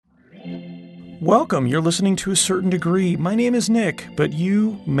Welcome, you're listening to A Certain Degree. My name is Nick, but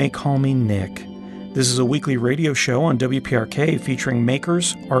you may call me Nick. This is a weekly radio show on WPRK featuring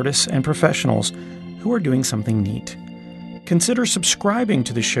makers, artists, and professionals who are doing something neat. Consider subscribing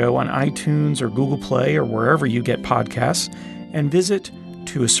to the show on iTunes or Google Play or wherever you get podcasts, and visit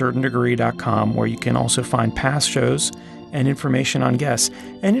toacertaindegree.com, where you can also find past shows and information on guests,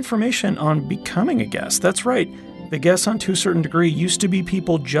 and information on becoming a guest. That's right. The guests on To a Certain Degree used to be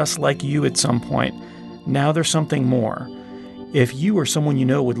people just like you at some point. Now there's something more. If you or someone you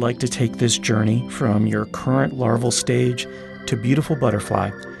know would like to take this journey from your current larval stage to beautiful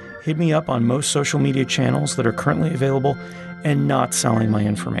butterfly, hit me up on most social media channels that are currently available and not selling my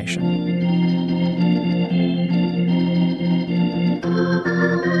information.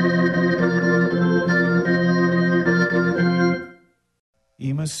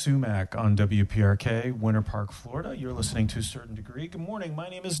 Ema Sumac on WPRK, Winter Park, Florida. You're listening to A Certain Degree. Good morning. My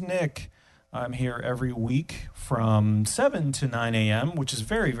name is Nick. I'm here every week from 7 to 9 a.m., which is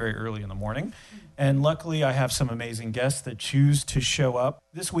very, very early in the morning. And luckily, I have some amazing guests that choose to show up.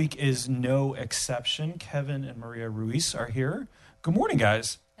 This week is no exception. Kevin and Maria Ruiz are here. Good morning,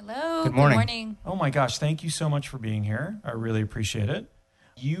 guys. Hello. Good morning. Oh my gosh, thank you so much for being here. I really appreciate it.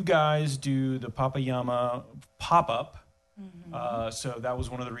 You guys do the Papayama pop-up. So that was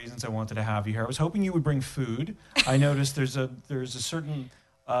one of the reasons I wanted to have you here. I was hoping you would bring food. I noticed there's a certain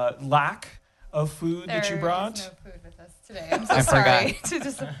lack of food that you brought. There is no food with us today. I'm so sorry to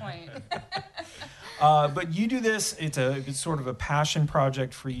disappoint. But you do this. It's sort of a passion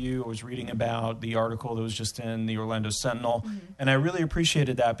project for you. I was reading about the article that was just in the Orlando Sentinel, and I really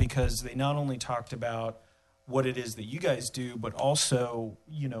appreciated that because they not only talked about what it is that you guys do, but also,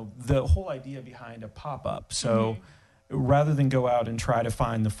 the whole idea behind a pop-up. So rather than go out and try to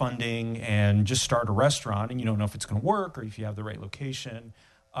find the funding and just start a restaurant and you don't know if it's going to work or if you have the right location,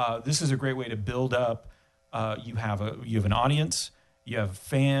 this is a great way to build up. You have an audience, you have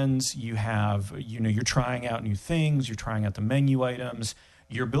fans, you have, you're trying out new things, you're trying out the menu items,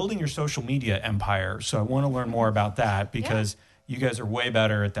 you're building your social media empire. So I want to learn more about that because you guys are way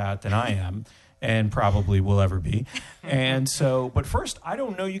better at that than I am and probably will ever be. And so, but first, I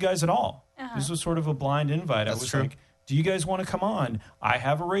don't know you guys at all. This was sort of a blind invite. That's I was true. like, do you guys want to come on? I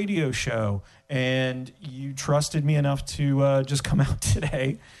have a radio show, and you trusted me enough to just come out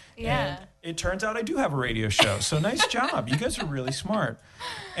today. Yeah. And it turns out I do have a radio show, so nice job. You guys are really smart.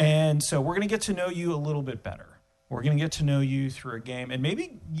 And so we're going to get to know you a little bit better. We're going to get to know you through a game, and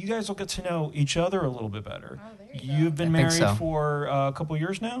maybe you guys will get to know each other a little bit better. Oh, there you go. You've been I think married so. for a couple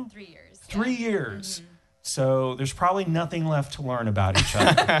years now? 3 years. 3 years. So there's probably nothing left to learn about each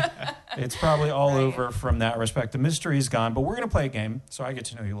other. It's probably all over from that respect. The mystery is gone, but we're going to play a game so I get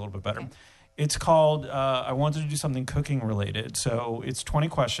to know you a little bit better. Okay. It's called, I wanted to do something cooking related. So it's 20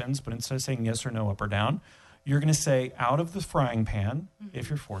 questions, but instead of saying yes or no, up or down, you're going to say out of the frying pan if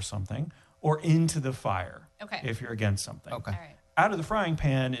you're for something, or into the fire if you're against something. Okay. All right. Out of the frying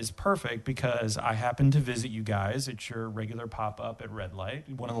pan is perfect because I happened to visit you guys at your regular pop-up at Red Light,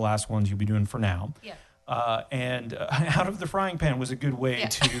 one of the last ones you'll be doing for now. Yeah. And out of the frying pan was a good way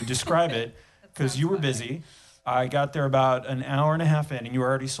to describe it because you were busy. I got there about an hour and a half in and you were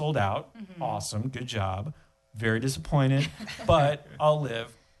already sold out. Awesome. Good job. Very disappointed, but I'll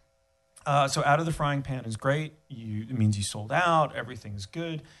live. So out of the frying pan is great. It means you sold out. Everything's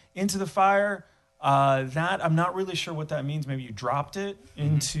good. Into the fire, that I'm not really sure what that means. Maybe you dropped it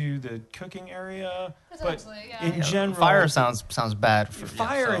into the cooking area. But in general, fire sounds bad.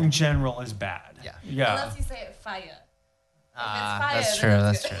 Fire in general is bad. Yeah. Unless you say it fire. That's true.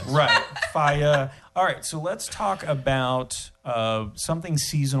 That's true. Right. Fire. All right. So let's talk about something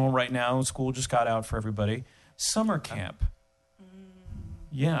seasonal right now. School just got out for everybody. Summer camp.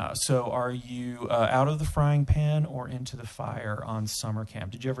 Yeah. So are you out of the frying pan or into the fire on summer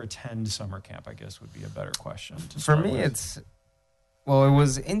camp? Did you ever attend summer camp? I guess would be a better question. For me, it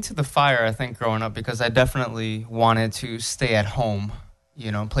was into the fire, I think, growing up, because I definitely wanted to stay at home,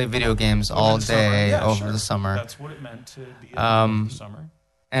 play video games all day over the summer. That's what it meant to be over the summer.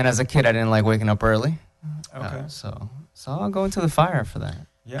 And as a kid, I didn't like waking up early. Okay. So I'll go into the fire for that.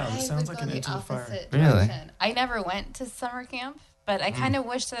 Yeah, this sounds like an into the fire. Really? I never went to summer camp, but I kind of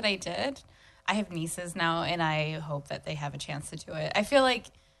wish that I did. I have nieces now, and I hope that they have a chance to do it. I feel like,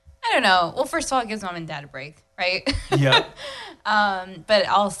 I don't know. Well, first of all, it gives mom and dad a break, right? Yeah. But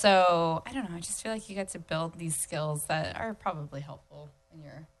also, I don't know. I just feel like you get to build these skills that are probably helpful when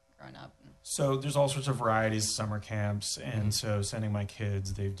you're growing up. So there's all sorts of varieties of summer camps, and so sending my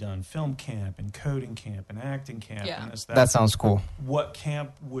kids, they've done film camp and coding camp and acting camp. Yeah. And that sounds cool. What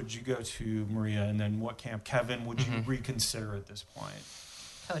camp would you go to, Maria, and then what camp, Kevin, would you reconsider at this point?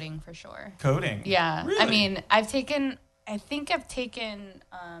 Coding for sure. Coding? Yeah. Really? I mean, I think I've taken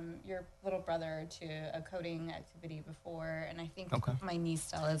your little brother to a coding activity before, and I think my niece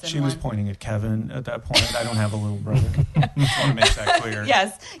still is in She was pointing at Kevin at that point. I don't have a little brother. I just want to make that clear.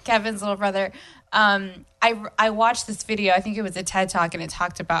 Yes, Kevin's little brother. I watched this video. I think it was a TED Talk, and it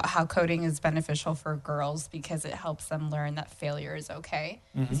talked about how coding is beneficial for girls because it helps them learn that failure is okay.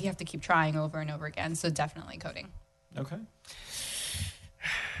 Because you have to keep trying over and over again. So definitely coding. Okay.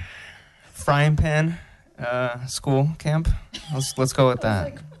 Frying pan. School camp. Let's go with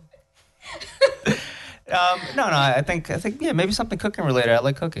that. No, I think yeah, maybe something cooking related. I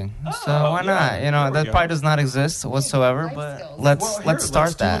like cooking, so why not? You know, that probably does not exist whatsoever. But let's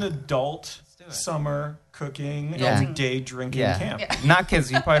start that. Do an adult summer cooking day drinking camp. Yeah. Not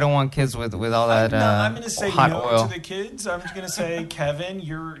kids. You probably don't want kids with all that. I'm going to say hot no oil to the kids. I'm just going to say, Kevin,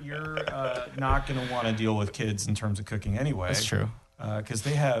 you're not going to want to deal with kids in terms of cooking anyway. That's true. Because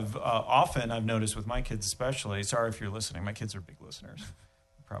they have often, I've noticed with my kids especially, sorry if you're listening, my kids are big listeners,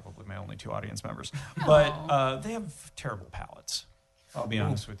 probably my only 2 audience members, but they have terrible palates. I'll be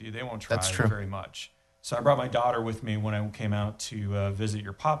honest with you. They won't try very much. So I brought my daughter with me when I came out to visit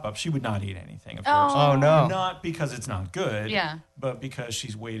your pop-up. She would not eat anything, of course. Oh, no. Not because it's not good, but because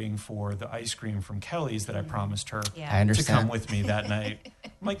she's waiting for the ice cream from Kelly's that I promised her to come with me that night.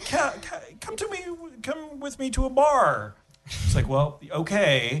 I'm like, come with me to a bar. It's like, well,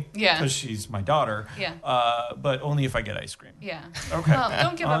 okay, because she's my daughter, but only if I get ice cream. Yeah. Okay. Well,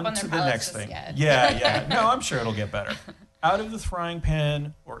 don't give up on their to the palates next thing. Yet. Yeah. No, I'm sure it'll get better. Out of the frying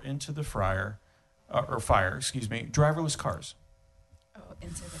pan or into the fire, driverless cars. Oh,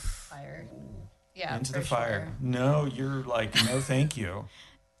 into the fire. Yeah, into the fire. Sure. No, you're like, no, thank you.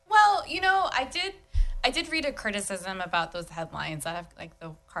 Well, you know, I did read a criticism about those headlines. I have like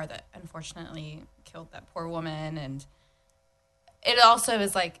the car that unfortunately killed that poor woman, and it also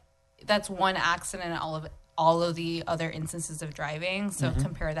is like that's one accident in all of the other instances of driving. So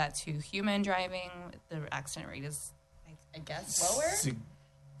compare that to human driving, the accident rate is, I guess, lower.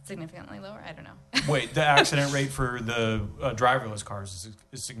 Significantly lower. I don't know. Wait, the accident rate for the driverless cars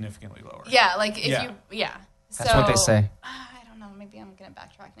is significantly lower. Yeah, like if you That's what they say. I don't know. Maybe I'm gonna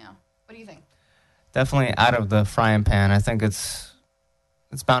backtrack now. What do you think? Definitely out of the frying pan. I think it's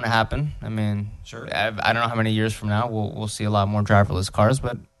bound to happen. I mean, sure. I don't know how many years from now we'll see a lot more driverless cars,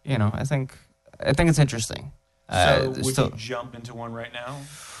 but you know, I think it's interesting. So would you jump into one right now?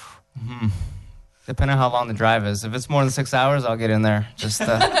 Depending on how long the drive is. If it's more than 6 hours, I'll get in there. Just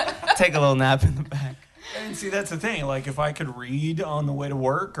take a little nap in the back. And see, that's the thing. Like, if I could read on the way to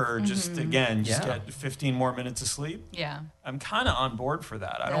work or just get 15 more minutes of sleep, I'm kind of on board for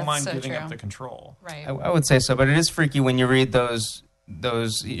that. I don't mind giving up the control. Right. I would say so, but it is freaky when you read those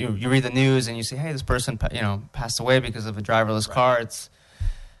you read the news and you see, hey, this person passed away because of a driverless car. It's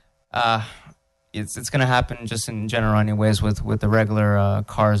going to happen just in general anyways with the regular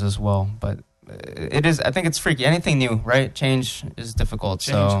cars as well. But it is. I think it's freaky. Anything new, right? Change is difficult.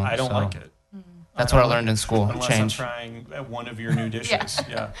 I don't like it. That's what I learned in school. Unless Change. I'm trying one of your new dishes.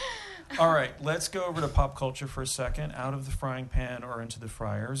 Yeah. All right, let's go over to pop culture for a second. Out of the frying pan or into the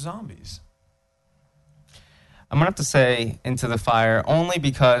fryer, zombies. I'm going to have to say into the fire only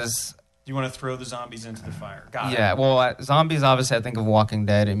because... You want to throw the zombies into the fire. Got it. Yeah, well, zombies, obviously, I think of Walking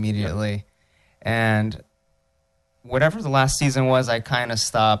Dead immediately. Yep. And whatever the last season was, I kind of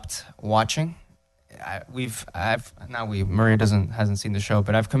stopped watching. Maria hasn't seen the show,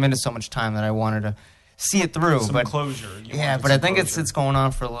 but I've committed so much time that I wanted to see it through. Some closure. But I think it's going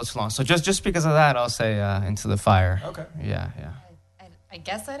on for a little too long. So just because of that, I'll say into the fire. Okay. Yeah. I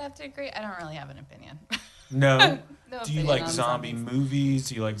guess I'd have to agree. I don't really have an opinion. No. Do you like zombie movies?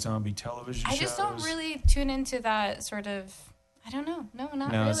 Do you like zombie television shows? I just don't really tune into that sort of... I don't know. No,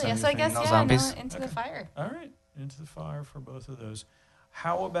 not really. So I guess, into the fire. All right. Into the fire for both of those.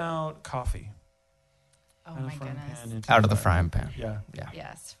 How about coffee? Oh, my goodness. Out of the frying pan. Yeah.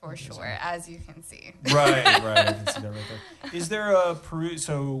 Yes, for sure, as you can see. Right. I can see that right there. Is there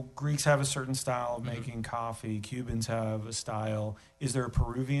so Greeks have a certain style of making coffee. Cubans have a style. Is there a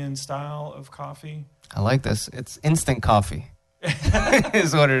Peruvian style of coffee? I like this. It's instant coffee.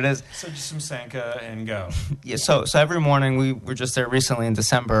 Is what it is. So just some Sanka and go. Yeah. So every morning we were just there recently in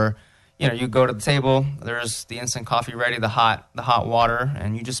December. You go to the table. There's the instant coffee ready, the hot water,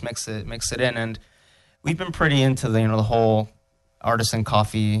 and you just mix it in. And we've been pretty into the whole artisan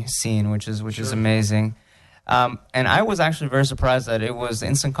coffee scene, which is amazing. And I was actually very surprised that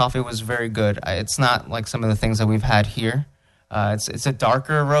instant coffee was very good. It's not like some of the things that we've had here. It's a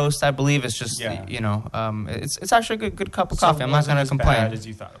darker roast, I believe. It's just it's actually a good cup of coffee. I'm not going to complain. Bad as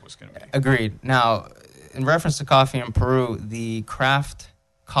you thought it was going to be. Agreed. Now, in reference to coffee in Peru, the craft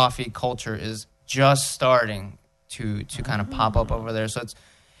coffee culture is just starting to kind of pop up over there. So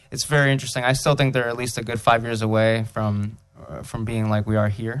it's very interesting. I still think they're at least a good 5 years away from being like we are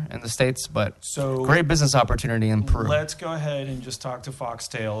here in the States, but So great business opportunity in Peru. let's go ahead and just talk to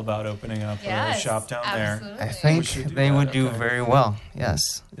Foxtail about opening up a Yes, shop down absolutely. I We think should do they that, would do okay. very well.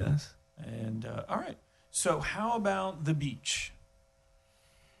 Yes. there. And all right. So how about the beach?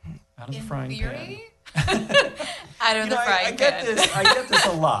 Out of the In frying theory, pan. out of You the know, frying I get pan. this. I get this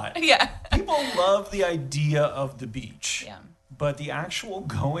a lot. Yeah. People love the idea of the beach. Yeah. But the actual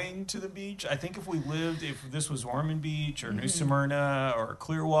going to the beach, I think if this was Ormond Beach or New Mm-hmm. Smyrna or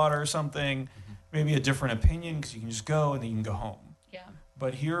Clearwater or something, maybe a different opinion because you can just go and then you can go home. Yeah.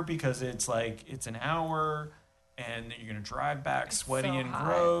 But here, because it's an hour and you're going to drive back It's sweaty so and hot.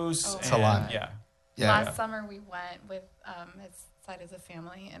 gross. Oh, It's a lot. Yeah. Yeah. Last summer we went with his side of the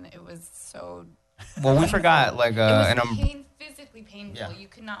family, and it was so. Well, we forgot like It was an physically painful. Yeah. You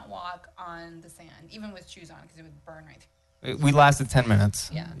could not walk on the sand, even with shoes on, because it would burn right through. we lasted 10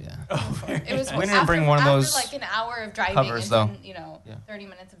 minutes. Yeah. Yeah. It was. We didn't bring one of those after like an hour of driving, covers, and though. then, Yeah. 30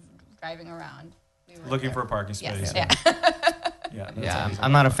 minutes of driving around. We were Looking there. for a parking space. Yes. Yeah. Yeah. that's Yeah, always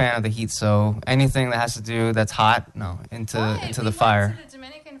I'm not a fan of the heat, so anything that has to do that's hot, no, into But the we fire. went to the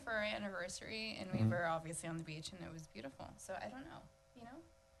Dominican for our anniversary, and we were obviously on the beach, and it was beautiful. So I don't know.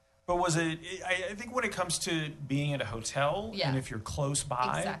 But was it? I think when it comes to being at a hotel, Yeah. and if you're close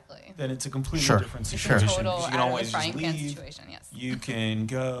by, Exactly. then it's a completely Sure. different It's Sure. a situation. total 'cause you can out of the always just frying pan leave. situation. Yes. You can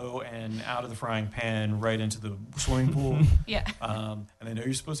go and out of the frying pan right into the swimming pool. Yeah. And I know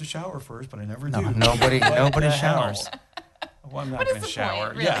you're supposed to shower first, but I never No, do. nobody What nobody the hell? showers. Well, I'm not What is going to the shower.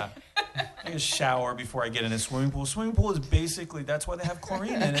 point, really? Yeah. I'm going to shower before I get in a swimming pool. Swimming pool is basically, that's why they have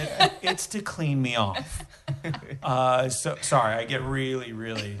chlorine in it. It's to clean me off. So sorry, I get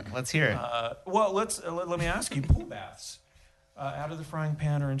really. Let's hear it. Well, let me ask you, pool baths, out of the frying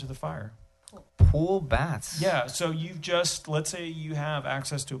pan or into the fire? Pool baths. Yeah, so let's say you have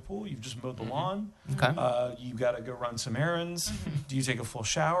access to a pool, you've just mowed the lawn, Okay. you got to go run some errands. Do you take a full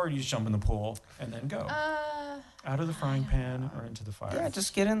shower or do you just jump in the pool and then go? Out of the frying pan or into the fire? Yeah,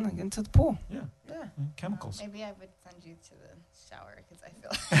 just get into the pool. Yeah. Yeah. Chemicals. Maybe I would send you to the shower because I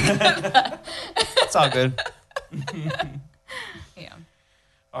feel. It's all good. Yeah.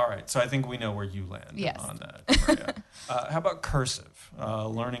 All right, so I think we know where you land Yes. on that. Maria. How about cursive?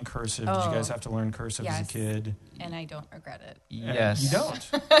 Learning cursive. Did you guys have to learn cursive as a Yes. kid? And I don't regret it. Yes. You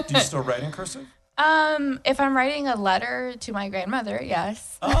don't? Do you still write in cursive? If I'm writing a letter to my grandmother,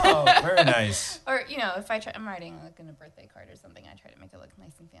 yes. Oh, very nice. Or if I'm writing like in a birthday card or something, I try to make it look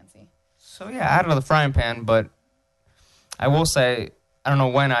nice and fancy. So yeah, out of the frying pan, but I will say I don't know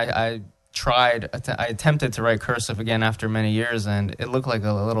when I attempted to write cursive again after many years, and it looked like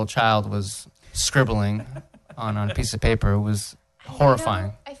a little child was scribbling on a piece of paper. It was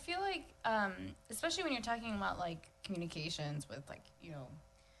horrifying. I feel like, especially when you're talking about like communications with like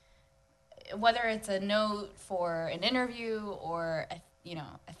whether it's a note for an interview or a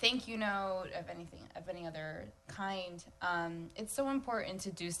thank you note of any other kind, it's so important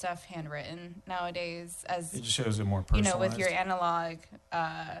to do stuff handwritten nowadays, as It just shows it more personalized. with your analog.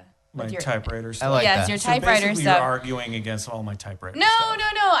 my with your typewriter stuff. I like yes, that. your So typewriter basically stuff. you're arguing against all my typewriter No, stuff.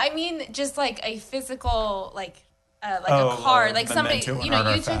 no. I mean, just like a physical, like Oh, a card, a like somebody, memento,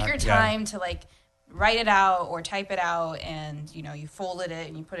 an you took your artifact, yeah. time to like write it out or type it out, and you folded it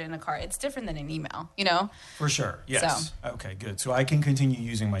and you put it in a card. It's different than an email, For sure. Yes. Okay, good. So I can continue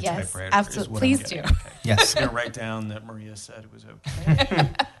using my Yes, typewriter. absolutely. Is what Please I'm getting. do. Okay. Yes. I'm going to write down that Maria said it was okay.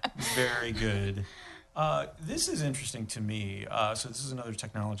 Very good. This is interesting to me. So this is another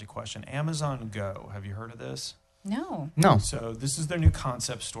technology question. Amazon Go. Have you heard of this? No. No. So this is their new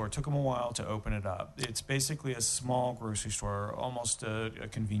concept store. It took them a while to open it up. It's basically a small grocery store, almost a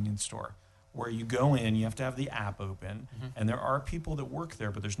convenience store, where you go in, you have to have the app open, and there are people that work there,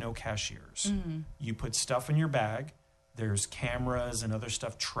 but there's no cashiers. You put stuff in your bag. There's cameras and other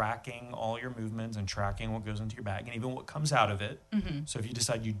stuff tracking all your movements and tracking what goes into your bag and even what comes out of it. So if you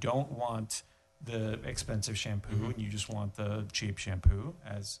decide you don't want the expensive shampoo and you just want the cheap shampoo,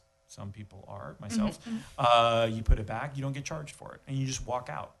 as some people are, myself, you put it back, you don't get charged for it, and you just walk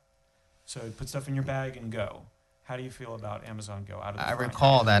out. So put stuff in your bag and go. How do you feel about Amazon Go? Out of the I frying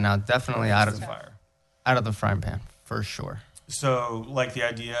recall pan? that now. Definitely out of the fire. out of the frying pan for sure. So like the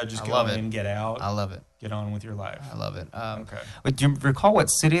idea, just I go love it. in, get out, I love it. get on with your life. I love it. Okay. But do you recall what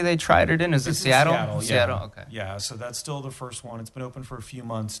city they tried it in? Is it It's in Seattle? Seattle. Yeah. Okay. Yeah, so that's still the first one. It's been open for a few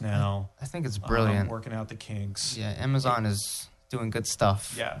months now. I think it's brilliant. Working out the kinks. Yeah, Amazon is doing good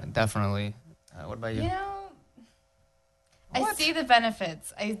stuff. Yeah. Definitely. What about you? I see the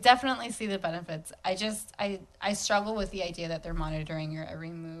benefits. I definitely see the benefits. I struggle with the idea that they're monitoring your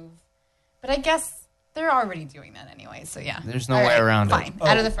every move. But I guess they're already doing that anyway, so yeah. There's no way around it. Fine,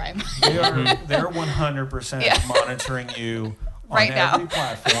 out of the frame. They're 100% monitoring you on right now. every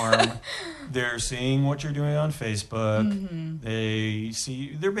platform. They're seeing what you're doing on Facebook.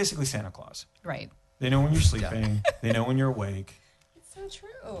 They're basically Santa Claus. Right. They know when you're sleeping. They know when you're awake. It's so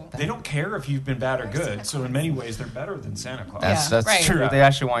true. They don't care if you've been bad or good. So in many ways, they're better than Santa Claus. That's right. true. Yeah. They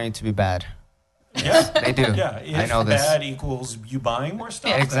actually want you to be bad. Yeah, They do. yeah. If I know this. bad equals you buying more stuff,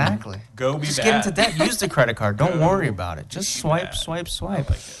 Yeah, then exactly. go be Just bad. get into debt. Use the credit card. Don't Go worry about it. Just be swipe, bad. swipe, I swipe.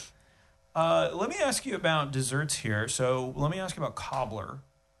 like it. Let me ask you about desserts here. So let me ask you about cobbler.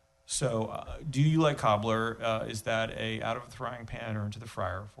 So do you like cobbler? Is that a out of the frying pan or into the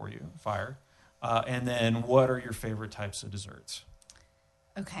fryer for you? Fire. And then what are your favorite types of desserts?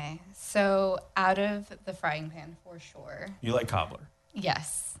 Okay, so out of the frying pan for sure. You like cobbler.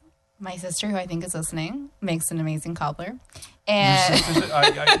 Yes. My sister, who I think is listening, makes an amazing cobbler. Your And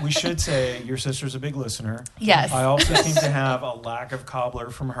sister's we should say your sister's a big listener. yes. I also seem to have a lack of cobbler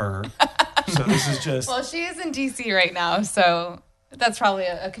from her. So this is just... Well, she is in DC right now, so that's probably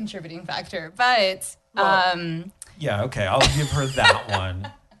a contributing factor. But Yeah, okay. I'll give her that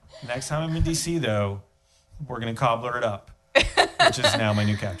one. Next time I'm in DC, though, we're going to cobbler it up, which is now my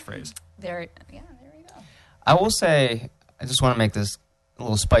new catchphrase. there we go. I will say, I just want to make this a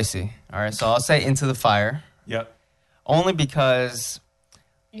little spicy. All right, so I'll say into the fire. Yep. Only because,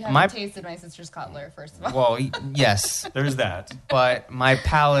 You haven't tasted my sister's cobbler, first of all. well, yes, There's that. but my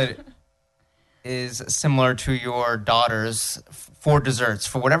palate is similar to your daughter's for desserts.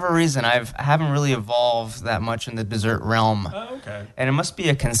 For whatever reason, I haven't really evolved that much in the dessert realm. Oh, okay. And it must be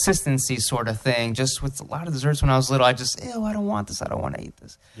a consistency sort of thing. Just with a lot of desserts when I was little, I just, ew, I don't want this. I don't want to eat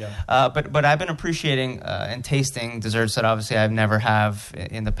this. Yeah. But I've been appreciating and tasting desserts that obviously I've never have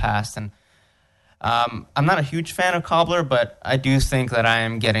in the past. And I'm not a huge fan of cobbler, but I do think that I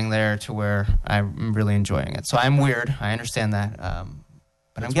am getting there to where I'm really enjoying it. So I'm weird. I understand that.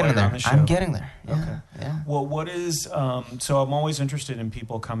 But That's I'm getting why you're on there. the show. I'm getting there. Yeah, Okay. Yeah. Well, what is... so I'm always interested in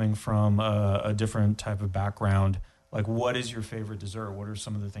people coming from a different type of background. Like, what is your favorite dessert? What are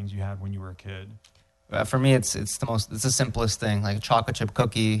some of the things you had when you were a kid? For me, it's the simplest thing, like a chocolate chip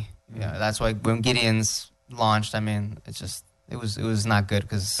cookie. Yeah, that's why when Gideon's launched, I mean, it was not good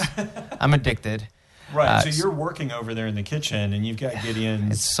because I'm addicted. Right. So you're working over there in the kitchen, and you've got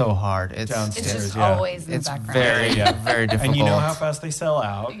Gideon's... It's so hard. It's Downstairs. It's just yeah. always in the it's background. very very difficult. And you know how fast they sell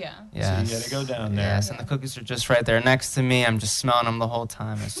out. Yeah. Yes. So you got to go down there. Yes, and the cookies are just right there next to me. I'm just smelling them the whole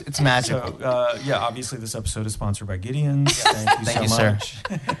time. It's magical. So, obviously this episode is sponsored by Gideon's. Thank you so sir.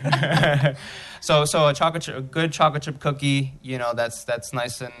 much. So a good chocolate chip cookie, that's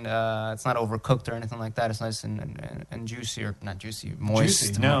nice and it's not overcooked or anything like that. It's nice and juicy, or not juicy, moist.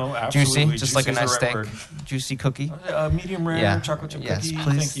 Juicy. No, absolutely. Juicy, just like a Juicy is nice the right steak. word. Juicy cookie. Medium rare Yeah. chocolate chip Yes, cookie.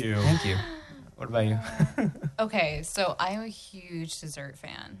 please. Thank you. Thank you. What about you? Okay, so I'm a huge dessert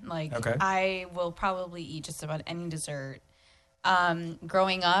fan. Like, Okay. I will probably eat just about any dessert.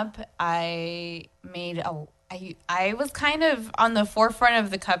 Growing up, I was kind of on the forefront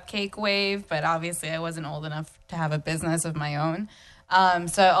of the cupcake wave, but obviously I wasn't old enough to have a business of my own.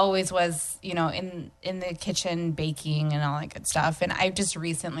 So I always was, in the kitchen baking and all that good stuff. And I've just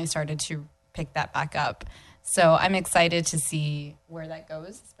recently started to pick that back up. So I'm excited to see where that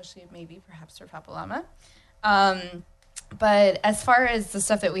goes, especially maybe perhaps for Papalama. But as far as the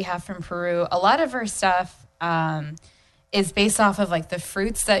stuff that we have from Peru, a lot of our stuff is based off of like the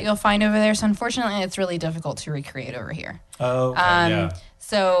fruits that you'll find over there. So unfortunately, it's really difficult to recreate over here. Oh, okay, yeah.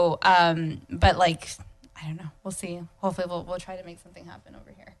 So, but like, I don't know. We'll see. Hopefully, we'll try to make something happen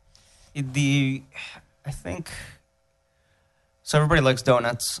over here. I think. So everybody likes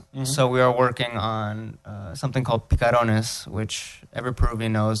donuts. Mhm. So we are working on something called picarones, which every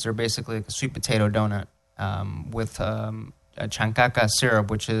Peruvian knows. They're basically like a sweet potato donut with a chancaca syrup,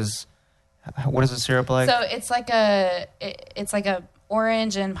 which is, what is the syrup like? So it's like a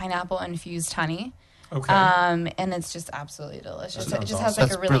orange and pineapple infused honey. Okay. And it's just absolutely delicious. That It just sounds has awesome. like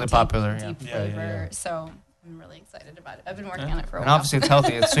That's a really really deep, popular, yeah. deep Yeah, yeah, flavor. yeah. So I'm really excited about it. I've been working Yeah. on it for a And while. obviously it's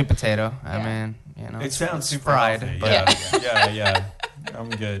healthy. It's sweet potato. I Yeah. mean, It sounds it's super fried, healthy. but Yeah. I'm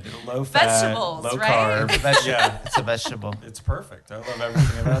good. Low fat, Vegetables, low right? carb. Yeah, it's a vegetable. it's perfect. I love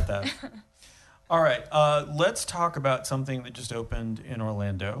everything about that. All right, let's talk about something that just opened in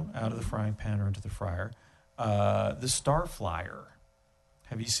Orlando, out of the frying pan or into the fryer. The Star Flyer.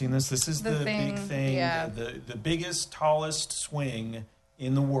 Have you seen this? This is The the thing, big thing, yeah. the biggest, tallest swing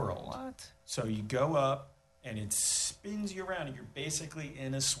in the world. What? So you go up, and it spins you around, and you're basically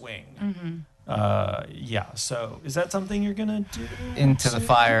in a swing. Mm-hmm. So is that something you're gonna do? Into the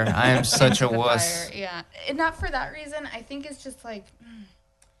fire. I am such a Into the wuss. fire, yeah. And not for that reason. I think it's just like,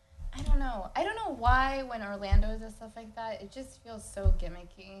 I don't know. I don't know why when Orlando does stuff like that, it just feels so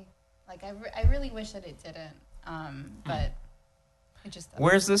gimmicky. Like, I really wish that it didn't. But it just doesn't.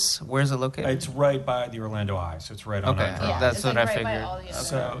 Where's this? Where's it located? It's right by the Orlando Eye, so it's right on Okay. our drive. Yeah, That's it's what like I right by figured. all the other-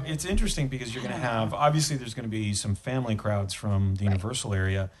 So it's interesting because you're going to have, obviously there's going to be some family crowds from the Universal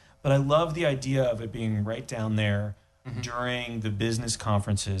area, but I love the idea of it being right down there during the business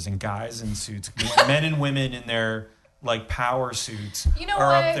conferences, and guys in suits, men and women in their like power suits You know are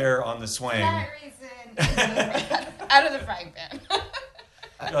what? up there on the swing. For that reason, out of the frying pan.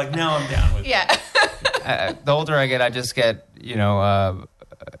 You're like, now I'm down with it. Yeah. The older I get, I just get,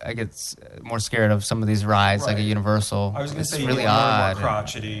 I get more scared of some of these rides, like a Right. Universal. I was going to It's say really you're more odd.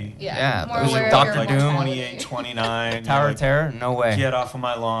 crotchety. Yeah, More it was aware of Dr. your Like Doom. mortality. 28, 29. Tower you're of like, Terror? No way. Get off of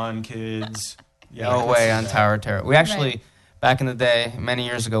my lawn, kids. Yeah, I No can way see on that. Tower of Terror. We actually, Right. back in the day, many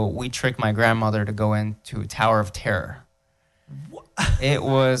years ago, we tricked my grandmother to go into Tower of Terror. It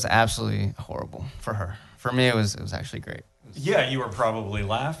was absolutely horrible for her. For me, it was actually great. Yeah, you were probably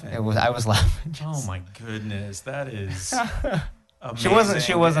laughing. I was laughing. Oh my goodness, that is She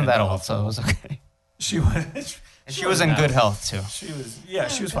wasn't and that old, awful. so it was okay. She was. And she was in good health too. She was. Yeah,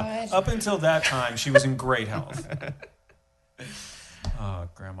 she was fine. God. Up until that time, she was in great health. Oh,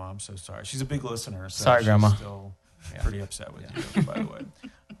 Grandma, I'm so sorry. She's a big listener. So Sorry, she's Grandma. Still pretty upset with you, by the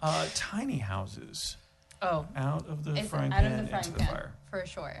way. Tiny houses Oh. out of the It's frying out pan of the frying into the pan. fire. For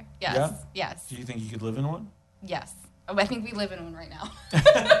sure. Yes. Yeah? Yes. Do you think you could live in one? Yes. Oh, I think we live in one right now.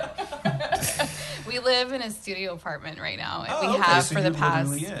 We live in a studio apartment right now. Oh, We okay, have so for the you're past.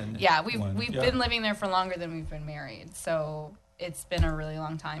 literally in Yeah, we've one. Yeah. been living there for longer than we've been married. So it's been a really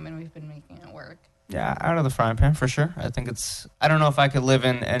long time, and we've been making it work. Yeah, out of the frying pan for sure. I don't know if I could live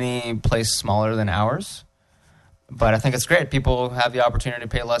in any place smaller than ours, but I think it's great. People have the opportunity to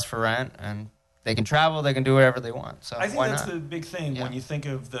pay less for rent, and they can travel, they can do whatever they want. So I think why that's not? the big thing when Yeah. you think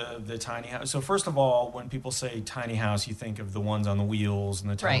of the tiny house. So first of all, when people say tiny house, you think of the ones on the wheels and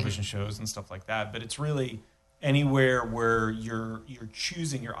the Right. television shows and stuff like that. But it's really anywhere where you're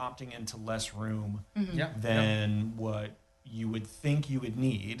opting into less room Yeah. than what you would think you would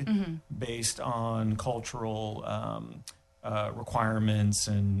need Mm-hmm. based on cultural requirements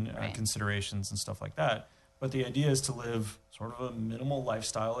and Right. considerations and stuff like that. But the idea is to live sort of a minimal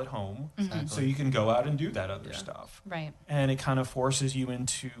lifestyle at home, Mm-hmm. so you can go out and do that other Yeah. stuff. Right. And it kind of forces you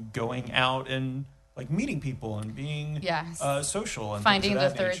into going out and like meeting people and being Yes. social and Finding things the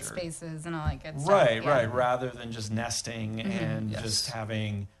of that third nature. spaces and all that good stuff. Right, Yeah. right. Rather than just nesting Mhm. and Yes. just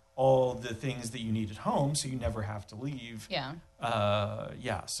having all the things that you need at home, so you never have to leave. Yeah.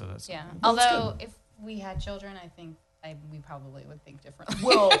 So that's Yeah. well, that's Although, good. if we had children, I think we probably would think differently.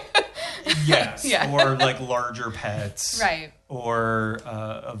 Well, yes, Yeah. or like larger pets, Right. Or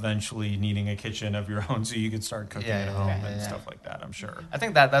eventually needing a kitchen of your own so you could start cooking Yeah, at home right, and yeah. stuff like that. I'm sure. I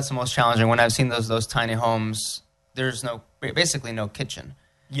think that's the most challenging. When I've seen those tiny homes, there's basically no kitchen.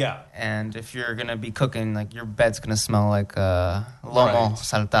 Yeah. And if you're gonna be cooking, like your bed's gonna smell like lomo Right.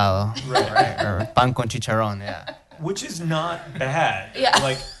 saltado, Right. or pan con chicharrón. Yeah. Which is not bad. Yeah.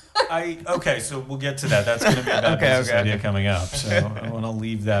 Like, so we'll get to that. That's going to be a bad business idea coming up. So I want to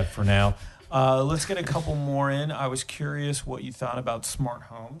leave that for now. Let's get a couple more in. I was curious what you thought about smart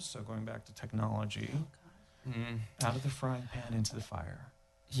homes. So going back to technology, out of the frying pan into the fire.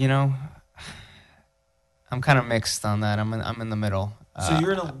 You know, I'm kind of mixed on that. I'm in the middle. So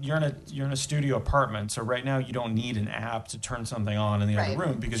you're in a studio apartment. So right now you don't need an app to turn something on in the Right. other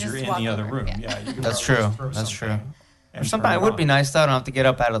room because Just you're in walk the other over, room. yeah. You can That's probably just true. throw That's something true. and Sometimes turn it would be on. nice though. I don't have to get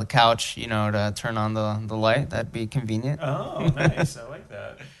up out of the couch, to turn on the light. That'd be convenient. Oh, nice. I like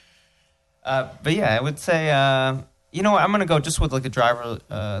that. But yeah, I would say, you know what? I'm gonna go just with like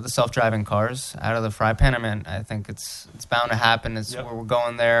the self-driving cars out of the fry pan. I mean, I think it's bound to happen. It's Yep. where we're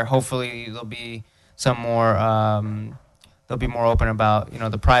going there. Hopefully, there'll be some more. They'll be more open about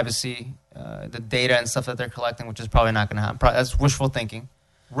the privacy, the data and stuff that they're collecting, which is probably not gonna happen. That's wishful thinking.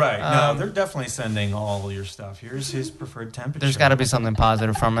 Right. No, Um, they're definitely sending all your stuff. Here's his preferred temperature. There's got to be something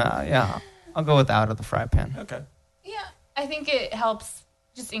positive from it. Yeah, I'll go with out of the fry pan. Okay. Yeah. I think it helps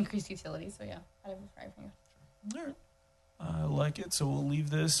just increase utility. So, yeah. Out of the frying pan. All right. I like it. So we'll leave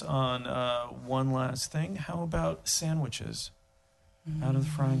this on one last thing. How about sandwiches? Out of the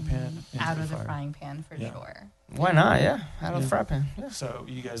frying pan. Into Out of the fire. frying pan for Yeah. sure. Why not? Yeah, out of Yeah. the fry pan. Yeah. So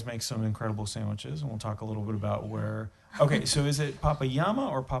you guys make some incredible sandwiches, and we'll talk a little bit about where. Okay, so is it Papa Yama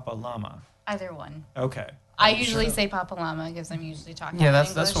or Papa Llama? Either one. Okay, I usually say Papa Llama because I'm usually talking Yeah,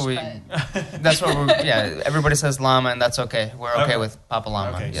 English. that's what we. But That's what we're. Yeah, everybody says llama, and that's okay. We're okay with Papa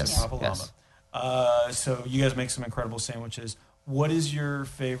Llama. Okay, Yes, so Papa yes. Llama. So you guys make some incredible sandwiches. What is your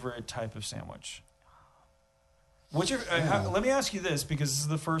favorite type of sandwich? What's your? Let me ask you this, because this is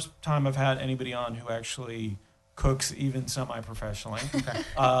the first time I've had anybody on who actually cooks even semi-professionally. Okay.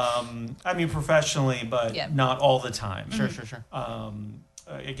 I mean professionally, but Yeah. not all the time. Sure, sure, sure.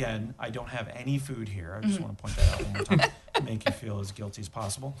 Again, I don't have any food here. I just want to point that out one more time to make you feel as guilty as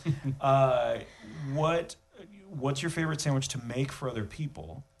possible. What's your favorite sandwich to make for other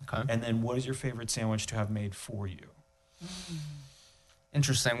people? Okay. And then what is your favorite sandwich to have made for you?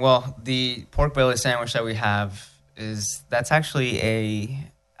 Interesting. Well, the pork belly sandwich that we have that's actually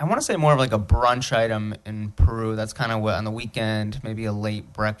I want to say more of like a brunch item in Peru. That's kind of what on the weekend, maybe a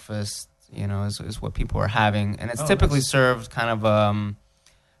late breakfast, is what people are having. And it's typically nice. served kind of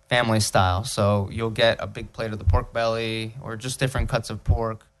family style. So you'll get a big plate of the pork belly or just different cuts of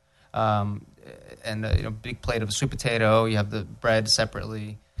pork, and a big plate of a sweet potato. You have the bread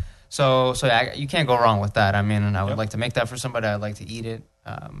separately. So yeah, you can't go wrong with that. I mean, and I would like to make that for somebody. I'd like to eat it.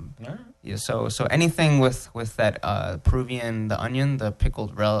 Yeah. So anything with that Peruvian, the onion, the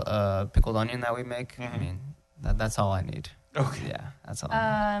pickled onion that we make. Mm-hmm. I mean, that's all I need. Okay. Yeah, that's all.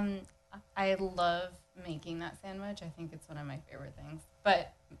 I need. I love making that sandwich. I think it's one of my favorite things.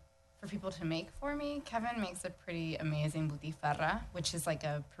 But for people to make for me, Kevin makes a pretty amazing butifarra, which is like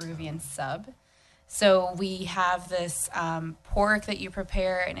a Peruvian sub. So we have this pork that you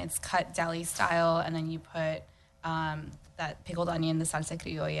prepare, and it's cut deli style, and then you put that pickled onion, the salsa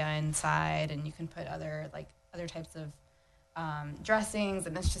criolla inside, and you can put other types of dressings,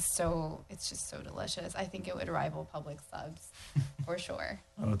 and it's just so delicious. I think it would rival Publix subs for sure.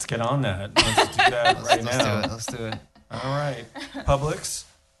 Well, let's get on that. Let's do that right now. Let's do it. All right. Publix,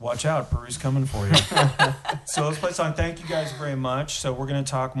 watch out. Peru's coming for you. So let's play a song. Thank you guys very much. So we're going to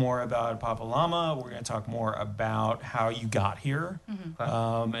talk more about Papa Llama. We're going to talk more about how you got here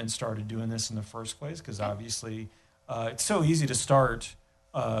and started doing this in the first place, because obviously it's so easy to start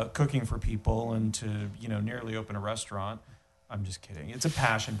cooking for people and to, nearly open a restaurant. I'm just kidding. It's a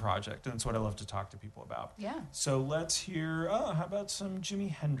passion project, and it's what I love to talk to people about. Yeah. So let's hear, how about some Jimi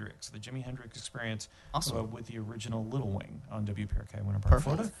Hendrix, the Jimi Hendrix Experience with the original Little Wing on WPRK Winter Park,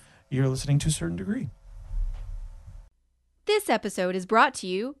 Florida. You're listening to A Certain Degree. This episode is brought to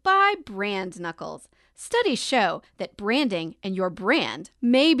you by Brand Knuckles. Studies show that branding and your brand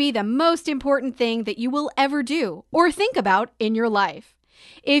may be the most important thing that you will ever do or think about in your life.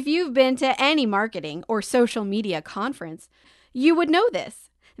 If you've been to any marketing or social media conference, you would know this.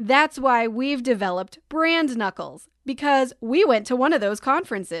 That's why we've developed Brand Knuckles, because we went to one of those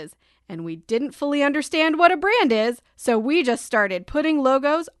conferences and we didn't fully understand what a brand is, so we just started putting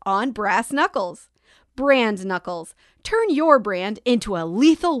logos on brass knuckles. Brand Knuckles. Turn your brand into a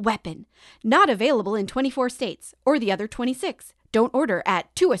lethal weapon. Not available in 24 states or the other 26. Don't order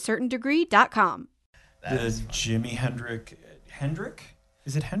at toacertaindegree.com. The Jimi Hendrix?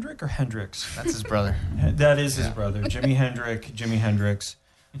 Is it Hendrick or Hendrix? That's his brother. That is his brother. Jimi Hendrix.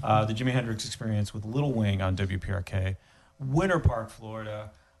 The Jimi Hendrix Experience with Little Wing on WPRK. Winter Park, Florida.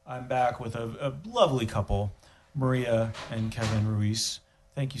 I'm back with a lovely couple, Maria and Kevin Ruiz.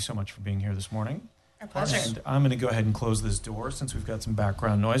 Thank you so much for being here this morning. Our pleasure. And I'm going to go ahead and close this door since we've got some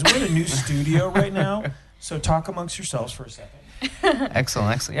background noise. We're in a new studio right now, so talk amongst yourselves for a second.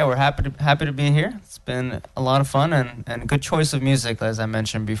 Excellent. Yeah, we're happy to be here. It's been a lot of fun and a good choice of music, as I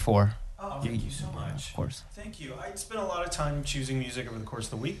mentioned before. Oh, thank you so much. Of course. Thank you. I spent a lot of time choosing music over the course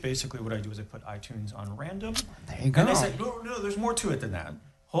of the week. Basically, what I do is I put iTunes on random. There you go. And I say, no, there's more to it than that.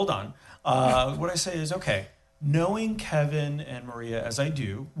 Hold on. What I say is, okay, knowing Kevin and Maria as I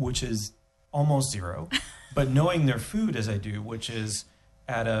do, which is almost zero, but knowing their food as I do, which is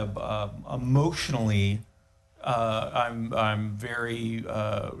at emotionally, I'm very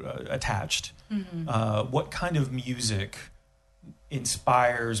attached. Mm-hmm. What kind of music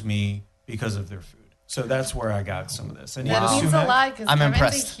inspires me because of their food? So that's where I got some of this. And that means a lot because Kevin's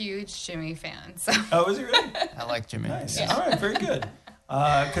impressed. a huge Jimmy fan. So. Oh, is he really? I like Jimmy. Nice. Yeah. All right, very good.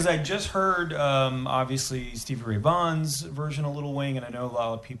 Because I just heard, obviously, Stevie Ray Vaughan's version of Little Wing, and I know a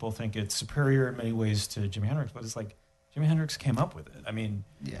lot of people think it's superior in many ways to Jimi Hendrix, but it's like Jimi Hendrix came up with it. I mean,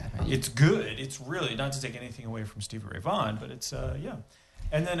 it's good. It's really, not to take anything away from Stevie Ray Vaughan, but it's, yeah.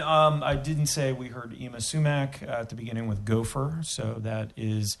 And then I didn't say we heard Yma Sumac at the beginning with Gopher, so that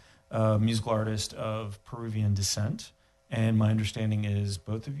is a musical artist of Peruvian descent. And my understanding is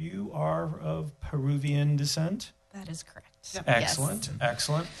both of you are of Peruvian descent. That is correct. Yep. Excellent,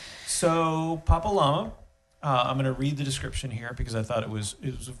 excellent. So, Papa Llama, I'm going to read the description here because I thought it was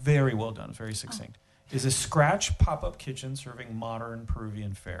very well done, very succinct. is a scratch pop-up kitchen serving modern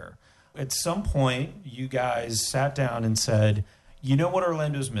Peruvian fare. At some point, you guys sat down and said, you know what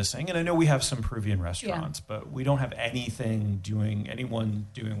Orlando's missing? And I know we have some Peruvian restaurants, but we don't have anyone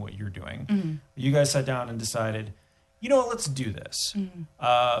doing what you're doing. Mm-hmm. You guys sat down and decided, you know what, let's do this. Mm-hmm.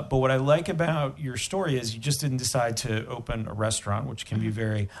 But what I like about your story is you just didn't decide to open a restaurant, which can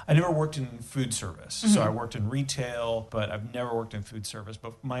be I never worked in food service. So I worked in retail, but I've never worked in food service.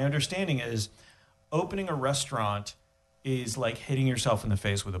 But my understanding is opening a restaurant is like hitting yourself in the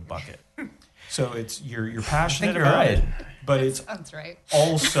face with a bucket. So it's you're passionate about it, but That's right.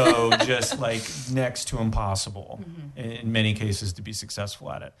 also just like next to impossible in many cases to be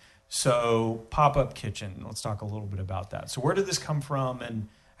successful at it. So pop-up kitchen, let's talk a little bit about that. So where did this come from and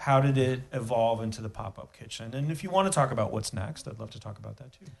how did it evolve into the pop-up kitchen? And if you want to talk about what's next, I'd love to talk about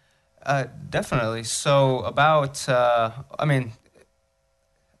that too. Definitely. So about,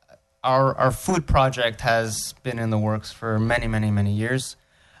 our food project has been in the works for many, many, many years.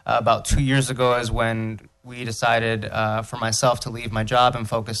 About 2 years ago is when we decided for myself to leave my job and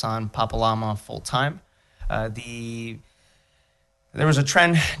focus on Papalama full-time. There was a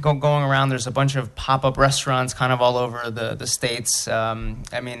trend going around. There's a bunch of pop-up restaurants kind of all over the States.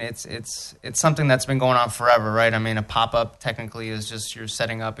 It's something that's been going on forever, right? I mean, a pop-up technically is just you're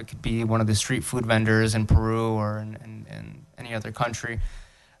setting up. It could be one of the street food vendors in Peru or in any other country.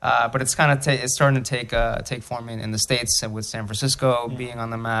 But it's kind of it's starting to take form in the States with San Francisco being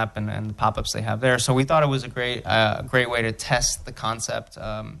on the map and the pop-ups they have there. So we thought it was a great way to test the concept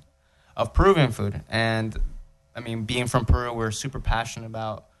of Peruvian food. And I mean, being from Peru, we're super passionate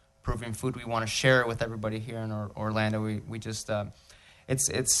about Peruvian food. We want to share it with everybody here in Orlando. We just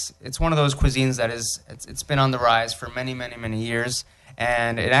it's one of those cuisines that it's been on the rise for many, many, many years,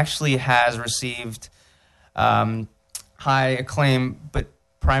 and it actually has received high acclaim, but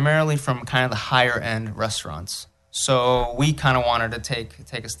primarily from kind of the higher end restaurants. So we kind of wanted to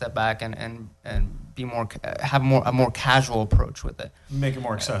take a step back and be have a more casual approach with it. Make it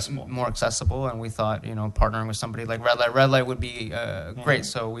more accessible. More accessible, and we thought, partnering with somebody like Red Light would be great.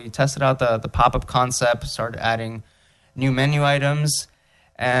 So we tested out the pop-up concept, started adding new menu items,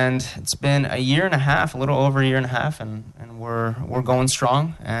 and it's been a little over a year and a half, and we're going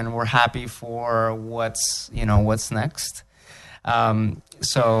strong, and we're happy for what's next.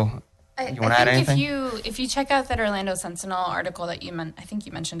 You want to add anything? If you check out that Orlando Sentinel article that I think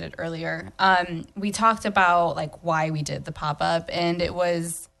you mentioned it earlier, we talked about like why we did the pop-up, and it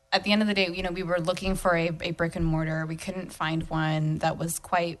was at the end of the day, we were looking for a brick and mortar. We couldn't find one that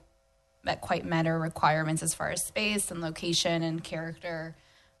quite met our requirements as far as space and location and character.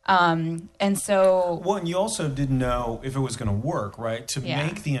 And you also didn't know if it was going to work, right? To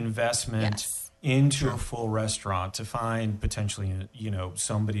make the investment into a full restaurant, to find potentially,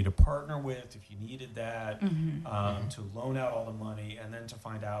 somebody to partner with if you needed that, to loan out all the money, and then to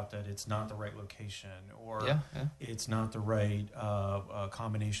find out that it's not the right location or it's not the right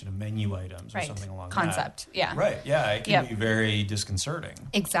combination of menu items or something along concept. that. Yeah. Right. Yeah. It can be very disconcerting.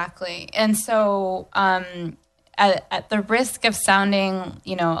 Exactly. And so, at the risk of sounding,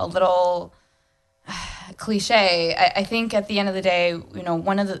 a little cliche, I think at the end of the day,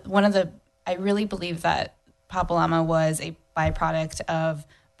 one of the I really believe that Papalama was a byproduct of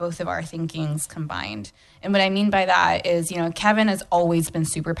both of our thinkings combined. And what I mean by that is, Kevin has always been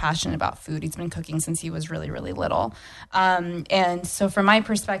super passionate about food. He's been cooking since he was really, really little. And so from my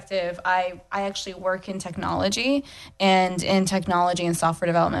perspective, I actually work in technology. And in technology and software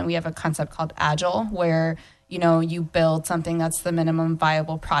development, we have a concept called Agile, where, you build something that's the minimum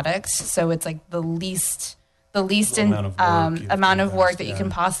viable product. So it's like the least amount of work that you can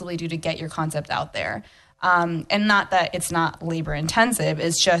possibly do to get your concept out there. And not that it's not labor intensive.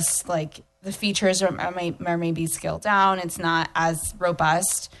 It's just like the features may be scaled down. It's not as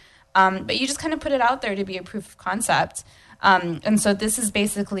robust. But you just kind of put it out there to be a proof of concept. And so this was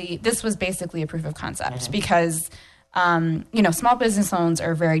basically a proof of concept because, small business loans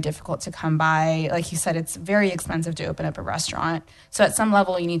are very difficult to come by. Like you said, it's very expensive to open up a restaurant. So at some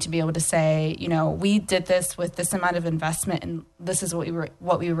level, you need to be able to say, we did this with this amount of investment, and this is what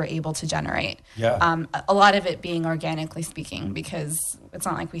we were able to generate. Yeah. A lot of it being organically speaking, because it's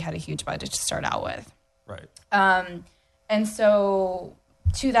not like we had a huge budget to start out with. Right. And so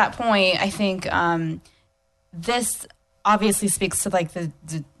to that point, I think this obviously speaks to like the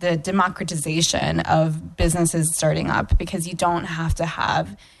democratization of businesses starting up, because you don't have to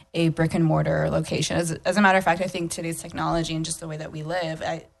have a brick and mortar location. As a matter of fact, I think today's technology and just the way that we live,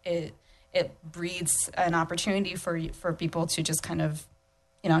 it breeds an opportunity for people to just kind of,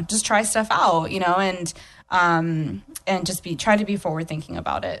 just try stuff out, and just try to be forward thinking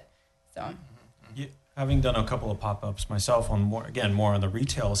about it. So. having done a couple of pop-ups myself on more on the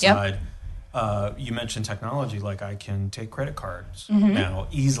retail side, you mentioned technology. Like I can take credit cards now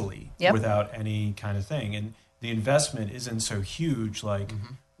easily without any kind of thing. And the investment isn't so huge. Like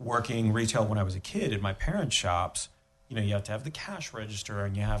working retail when I was a kid at my parents' shops, you know, you have to have the cash register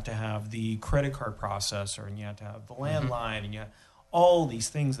and you have to have the credit card processor and you have to have the landline and you have all these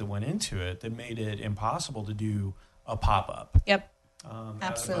things that went into it that made it impossible to do a pop-up. Yep.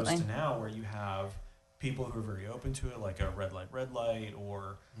 Absolutely. As opposed to now where you have people who are very open to it, like a red light,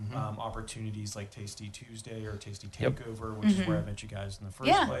 or opportunities like Tasty Tuesday or Tasty Takeover, which is where I met you guys in the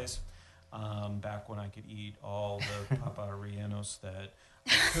first place. Back when I could eat all the Papa Rellenos that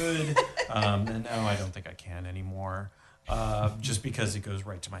I could. And now I don't think I can anymore, just because it goes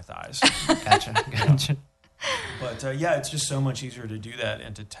right to my thighs. Gotcha. But it's just so much easier to do that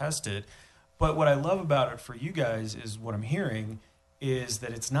and to test it. But what I love about it for you guys is what I'm hearing is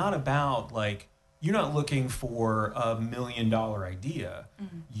that it's not about like, you're not looking for $1 million idea.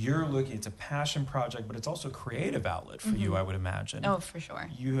 You're looking, it's a passion project, but it's also a creative outlet for you, I would imagine. Oh, for sure.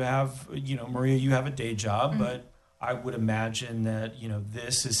 You have, Maria, you have a day job, but I would imagine that,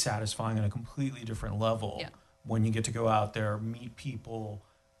 this is satisfying on a completely different level when you get to go out there, meet people,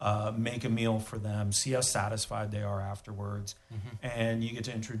 make a meal for them, see how satisfied they are afterwards. And you get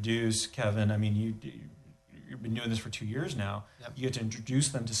to introduce, Kevin, I mean, you've been doing this for 2 years now. You get to introduce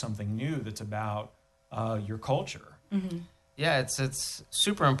them to something new that's about your culture. Yeah, it's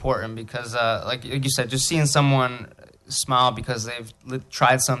super important because, like you said, just seeing someone smile because they've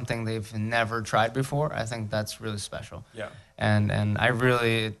tried something they've never tried before, I think that's really special. Yeah. And I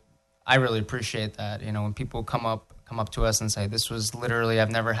really appreciate that. When people come up to us and say, this was literally,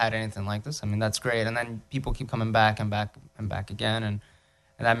 I've never had anything like this. I mean, that's great. And then people keep coming back and back and back again. And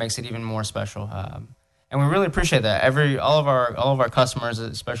that makes it even more special. And we really appreciate that. All of our customers,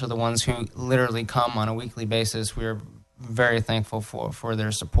 especially the ones who literally come on a weekly basis, we're very thankful for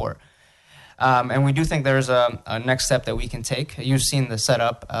their support. And we do think there's a next step that we can take. You've seen the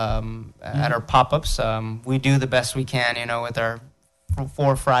setup at our pop-ups. We do the best we can, with our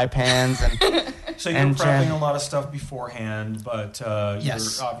 4 fry pans and so you're prepping a lot of stuff beforehand, but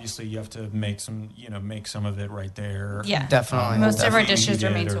obviously you have to make some of it right there. Yeah, definitely. Most of our dishes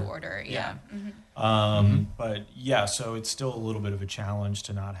are made to order. But so it's still a little bit of a challenge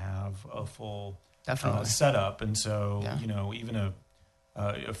to not have a full setup, and so even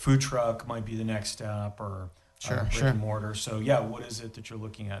a food truck might be the next step, or brick and mortar. So what is it that you're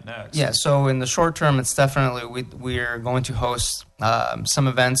looking at next? Yeah, so in the short term, it's definitely we're going to host some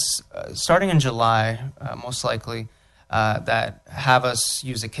events starting in July, most likely, that have us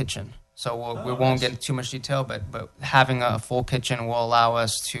use a kitchen. So we won't get into too much detail, but having a full kitchen will allow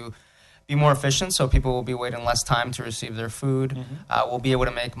us to be more efficient, so people will be waiting less time to receive their food. We'll be able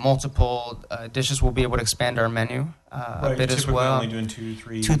to make multiple dishes. We'll be able to expand our menu a bit as well. Only doing 2,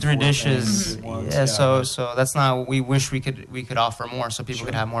 3 dishes. So that's not. We wish we could offer more, so people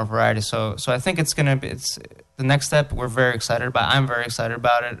could have more variety. So I think it's the next step. We're very excited about. I'm very excited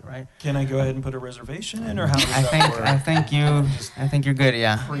about it. Right? Can I go ahead and put a reservation in, or how does that work? I think you're good.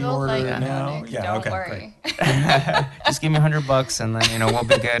 Yeah. Pre-order now. Don't worry. Great. Just give me $100 and then we'll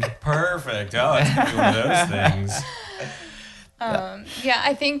be good. Perfect. Oh, it's gonna be one of those things.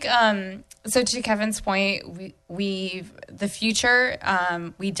 I think so. To Kevin's point, the future.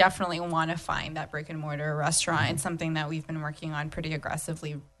 We definitely want to find that brick and mortar restaurant. It's something that we've been working on pretty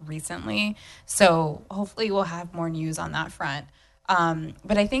aggressively recently. So hopefully we'll have more news on that front.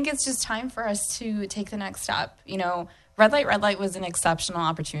 But I think it's just time for us to take the next step. Red Light was an exceptional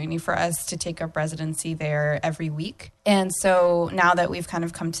opportunity for us to take up residency there every week. And so now that we've kind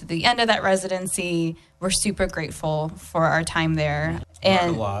of come to the end of that residency, we're super grateful for our time there.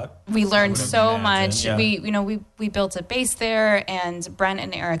 And we learned so much. Yeah. We built a base there, and Brent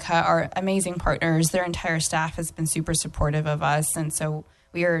and Erica are amazing partners. Their entire staff has been super supportive of us. And so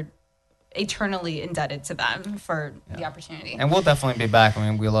we are eternally indebted to them for the opportunity. And we'll definitely be back. I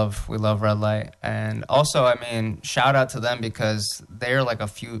mean, we love Red Light. And also, I mean, shout out to them because they're like a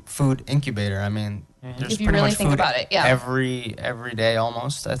food incubator. I mean, there's if you pretty really much think food about it, every day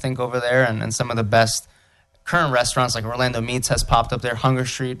almost, I think, over there. And some of the best current restaurants like Orlando Meats has popped up there. Hunger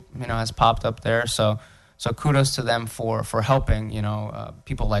Street, has popped up there. So kudos to them for helping,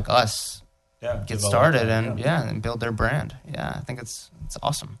 people like us get started and build their brand. Yeah, I think it's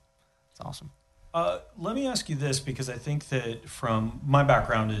awesome. Awesome. Let me ask you this, because I think that from my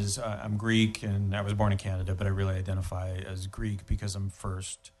background is I'm Greek and I was born in Canada, but I really identify as Greek because I'm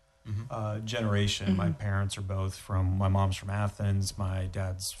first generation. My parents are both my mom's from Athens, my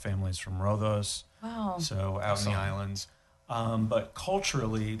dad's family's from Rhodos. Wow. So out in the islands. But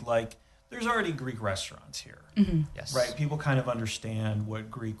culturally, like there's already Greek restaurants here. Yes. Right, people kind of understand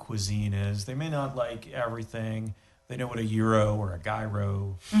what Greek cuisine is. They may not like everything. They know what a gyro or a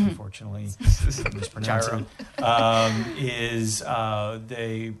gyro, unfortunately, mispronounce it, is.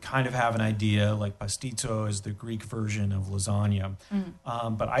 They kind of have an idea, like pastizo is the Greek version of lasagna.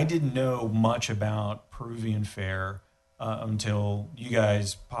 But I didn't know much about Peruvian fare until you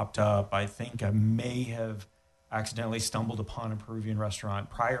guys popped up. I think I may have accidentally stumbled upon a Peruvian restaurant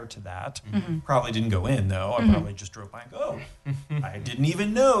prior to that. Probably didn't go in, though. I probably just drove by and go, I didn't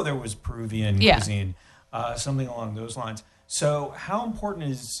even know there was Peruvian cuisine. Something along those lines. So how important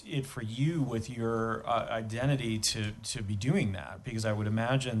is it for you with your identity to be doing that? Because I would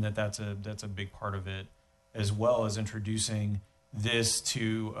imagine that that's a big part of it, as well as introducing this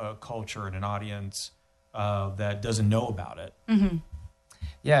to a culture and an audience that doesn't know about it.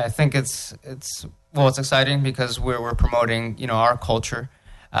 Yeah, I think it's exciting because we're promoting, our culture.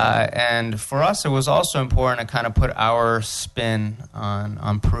 And for us, it was also important to kind of put our spin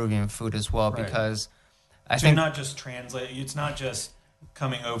on Peruvian food as well, Right. because I So think you're not just it's not just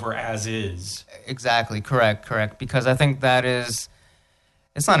coming over as is. exactly correct, because I think it's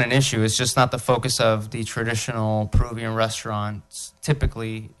not an issue. It's just not the focus of the traditional Peruvian restaurants,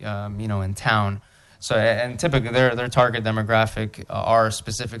 typically, in town. So, and typically their target demographic are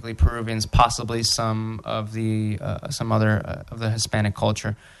specifically Peruvians, possibly some other of the Hispanic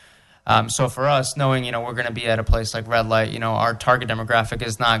culture. So for us, knowing, we're going to be at a place like Red Light, our target demographic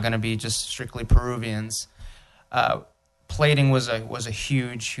is not going to be just strictly Peruvians. Plating was a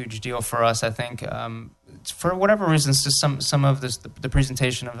huge deal for us. I think for whatever reasons, just some of the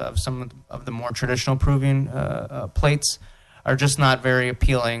presentation of some of the more traditional Peruvian plates are just not very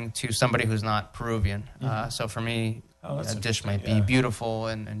appealing to somebody who's not Peruvian. So for me, a dish might be beautiful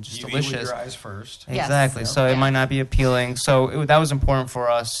and just delicious. Eat with your eyes first. Exactly. Yes. So it might not be appealing. So that was important for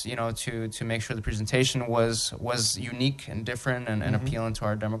us, to make sure the presentation was unique and different and appealing to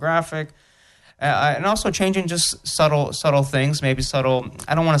our demographic. And also changing just subtle things, maybe subtle,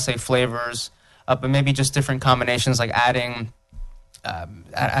 I don't want to say flavors, but maybe just different combinations, like adding,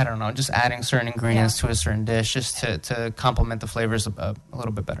 I don't know, just adding certain ingredients to a certain dish just to complement the flavors a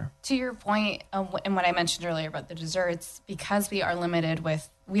little bit better. To your point, and what I mentioned earlier about the desserts, because we are limited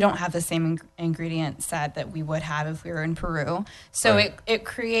we don't have the same ingredient set that we would have if we were in Peru. So it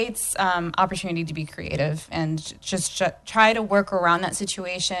creates opportunity to be creative and just try to work around that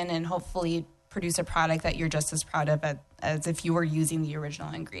situation and hopefully produce a product that you're just as proud of as if you were using the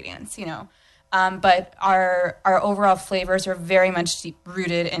original ingredients, But our overall flavors are very much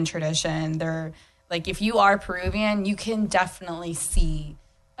rooted in tradition. They're like, if you are Peruvian, you can definitely see,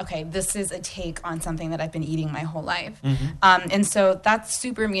 okay, this is a take on something that I've been eating my whole life. And so that's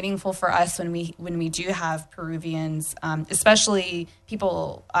super meaningful for us when we do have Peruvians, especially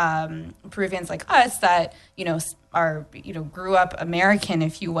people, Peruvians like us that, are, grew up American,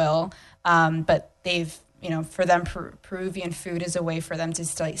 if you will, but they've, for them, Peruvian food is a way for them to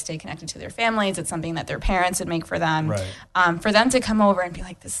stay connected to their families. It's something that their parents would make for them. Right. For them to come over and be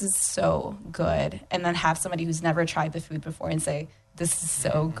like, this is so good, and then have somebody who's never tried the food before and say, this is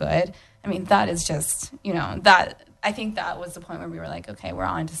so good. I mean, that is just, that I think that was the point where we were like, okay, we're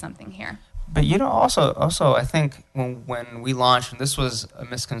on to something here. But also I think when we launched, and this was a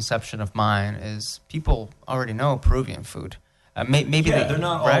misconception of mine, is people already know Peruvian food. Maybe they're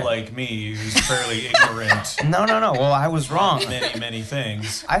not all like me, who's fairly ignorant. No. Well, I was wrong. Many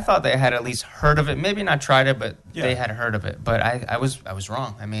things. I thought they had at least heard of it. Maybe not tried it, but they had heard of it. But I was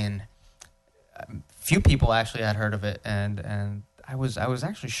wrong. I mean, few people actually had heard of it, and I was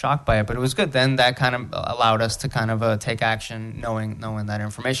actually shocked by it. But it was good. Then that kind of allowed us to kind of take action, knowing that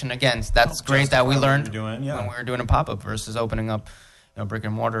information. Again, that's great that we learned when we were doing a pop-up versus opening up, brick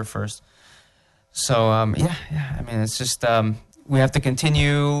and mortar first. So, I mean, it's just we have to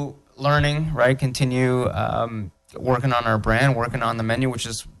continue learning, right? Continue working on our brand, working on the menu, which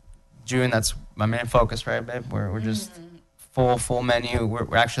is June. That's my main focus, right, babe? We're just full menu.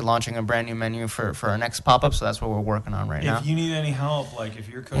 We're actually launching a brand new menu for our next pop-up, so that's what we're working on right now. If you need any help, like if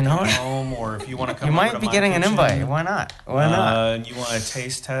you're cooking at home or if you want to come you over might to be my getting kitchen, an invite. Why not? And you want to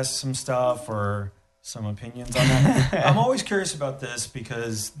taste test some stuff or some opinions on that. I'm always curious about this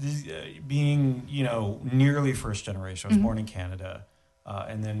because being, nearly first generation, I was born in Canada,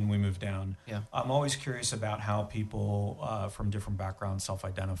 and then we moved down. Yeah. I'm always curious about how people from different backgrounds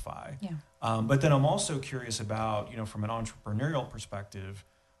self-identify. Yeah. But then I'm also curious about, from an entrepreneurial perspective,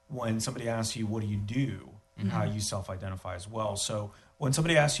 when somebody asks you, what do you do, how you self-identify as well. So when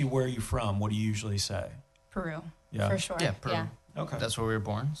somebody asks you, where are you from, what do you usually say? Peru, Yeah. for sure. Yeah, Peru. Yeah. Okay. That's where we were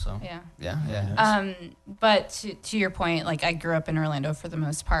born. So Yeah. yeah. But to your point, like I grew up in Orlando for the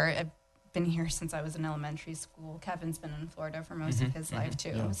most part. I've been here since I was in elementary school. Kevin's been in Florida for most of his life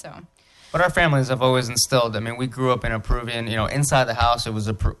too. Yeah. So, But our families have always instilled. I mean, we grew up in a Peruvian. Inside the house, it was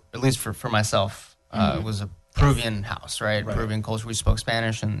at least for myself, it was a Peruvian house, right? Peruvian culture. We spoke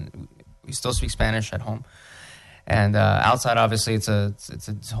Spanish, and we still speak Spanish at home. And outside, obviously, it's a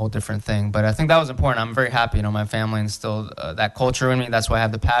whole different thing. But I think that was important. I'm very happy. My family instilled that culture in me. That's why I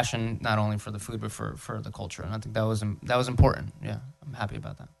have the passion, not only for the food, but for the culture. And I think that was important. Yeah, I'm happy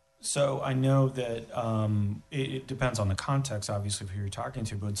about that. So I know that it depends on the context, obviously, of who you're talking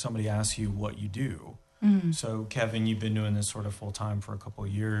to, but somebody asks you what you do. So, Kevin, you've been doing this sort of full-time for a couple of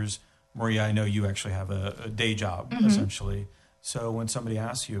years. Maria, I know you actually have a day job, essentially. So when somebody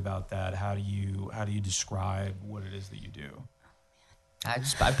asks you about that, how do you describe what it is that you do?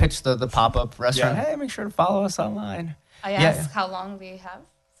 I pitched the pop-up restaurant. Yeah. Hey, make sure to follow us online. I ask how long we have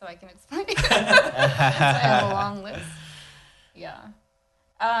so I can explain. So I have a long list. Yeah.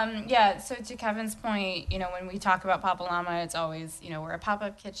 So to Kevin's point, when we talk about Papa Llama, it's always, we're a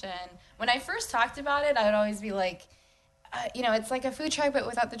pop-up kitchen. When I first talked about it, I would always be like, it's like a food truck, but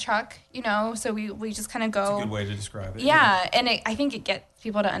without the truck, so we just kind of go. It's a good way to describe it. Yeah. And I think it gets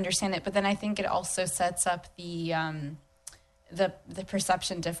people to understand it, but then I think it also sets up the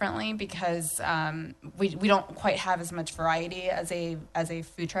perception differently because we don't quite have as much variety as a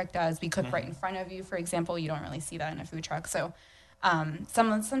food truck does. We cook right in front of you, for example. You don't really see that in a food truck. So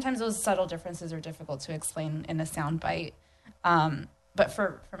sometimes those subtle differences are difficult to explain in a sound bite. But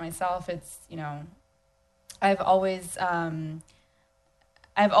for myself, it's, I've always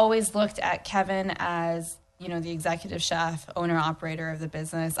looked at Kevin as, the executive chef, owner, operator of the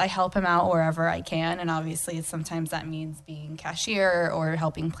business. I help him out wherever I can, and obviously sometimes that means being cashier or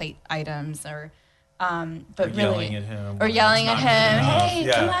helping plate items or but really yelling at him. Or yelling at him, hey,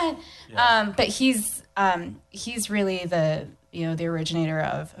 Yeah. come on. Yeah. But he's really the the originator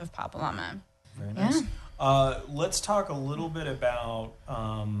of Papa Llama. Very nice. Yeah. Let's talk a little bit about.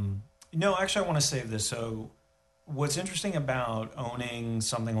 No, actually, I want to save this. So, what's interesting about owning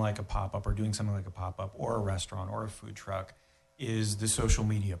something like a pop-up or doing something like a pop-up or a restaurant or a food truck is the social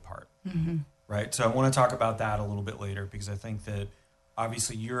media part, right? So, I want to talk about that a little bit later because I think that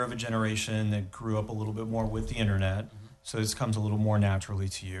obviously you're of a generation that grew up a little bit more with the internet, so this comes a little more naturally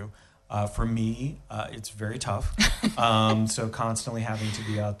to you. For me, it's very tough. So constantly having to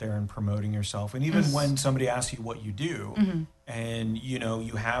be out there and promoting yourself. And even when somebody asks you what you do and,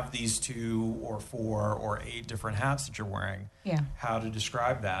 you have these 2 or 4 or 8 different hats that you're wearing, how to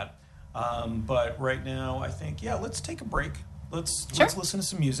describe that. But right now, I think, let's take a break. Let's listen to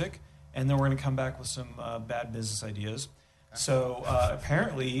some music. And then we're going to come back with some bad business ideas. So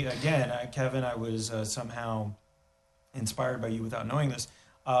apparently, again, Kevin, I was somehow inspired by you without knowing this.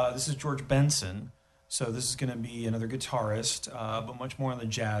 This is George Benson, so this is going to be another guitarist, but much more on the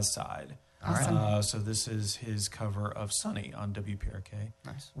jazz side. Awesome. So this is his cover of Sunny on WPRK.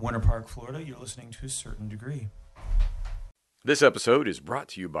 Nice. Winter Park, Florida. You're listening to A Certain Degree. This episode is brought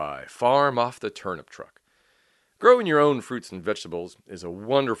to you by Farm Off the Turnip Truck. Growing your own fruits and vegetables is a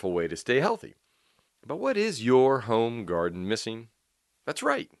wonderful way to stay healthy. But what is your home garden missing? That's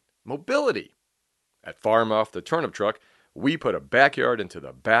right, mobility. At Farm Off the Turnip Truck, we put a backyard into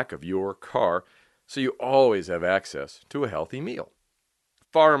the back of your car so you always have access to a healthy meal.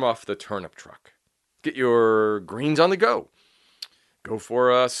 Farm Off the Turnip Truck. Get your greens on the go. Go for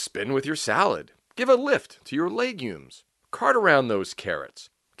a spin with your salad. Give a lift to your legumes. Cart around those carrots.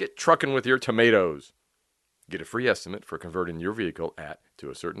 Get trucking with your tomatoes. Get a free estimate for converting your vehicle at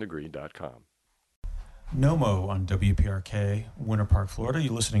toacertaindegree.com. Nomo on WPRK, Winter Park, Florida.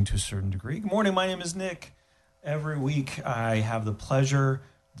 You're listening to A Certain Degree. Good morning. My name is Nick. Every week I have the pleasure,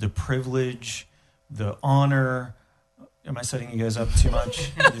 the privilege, the honor. Am I setting you guys up too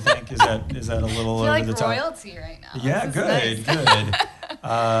much? Do you think? Is that a little over like the top? royalty right now. Yeah, This is good, nice.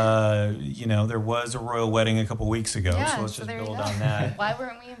 good. There was a royal wedding a couple weeks ago, Yeah, so let's so just there you build go. on that. Why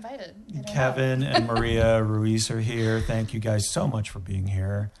weren't we invited? I don't know. Kevin and Maria Ruiz are here. Thank you guys so much for being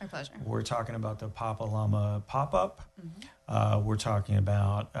here. Our pleasure. We're talking about the Papa Llama pop-up. We're talking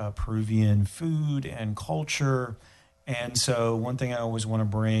about Peruvian food and culture. And so one thing I always want to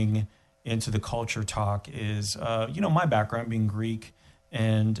bring into the culture talk is, my background being Greek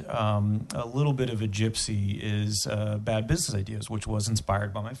and a little bit of a gypsy is bad business ideas, which was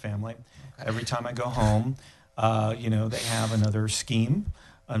inspired by my family. Okay. Every time I go home, they have another scheme,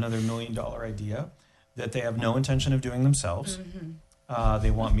 another $1 million idea that they have no intention of doing themselves.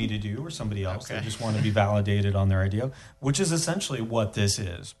 They want me to do or somebody else. Okay. They just want to be validated on their idea, which is essentially what this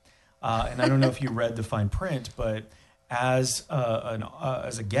is. And I don't know if you read the fine print, but as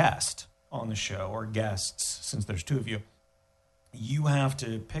a guest on the show, or guests, since there's 2 of you, you have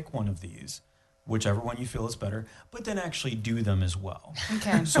to pick one of these, whichever one you feel is better, but then actually do them as well.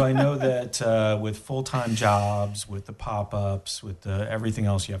 Okay. So I know that with full-time jobs, with the pop-ups, with everything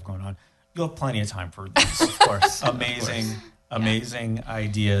else you have going on, you'll have plenty of time for these. Of course. Amazing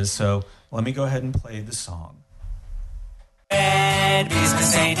ideas. So let me go ahead and play the song. Bad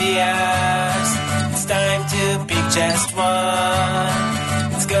business ideas. It's time to pick just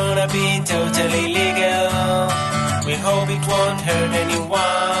one. It's gonna be totally legal. We hope it won't hurt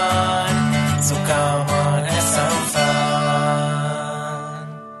anyone. So come on, have some fun.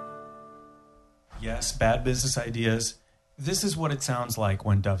 Yes, bad business ideas. This is what it sounds like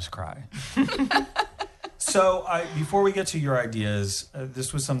when doves cry. So before we get to your ideas,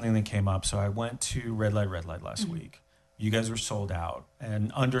 this was something that came up. So I went to Red Light last week. You guys were sold out,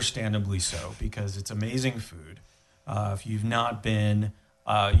 and understandably so, because it's amazing food. If you've not been,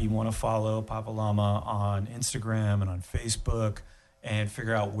 you want to follow Papa Llama on Instagram and on Facebook and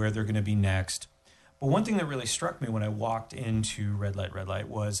figure out where they're going to be next. But one thing that really struck me when I walked into Red Light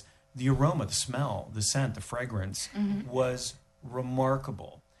was the aroma, the smell, the scent, the fragrance was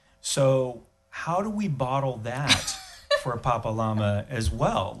remarkable. So how do we bottle that for Papa Llama as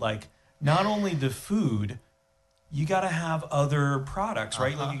well? Like, not only the food, you got to have other products,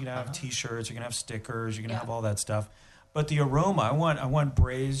 right? Like you can have T-shirts, you can have stickers, you can have all that stuff. But the aroma, I want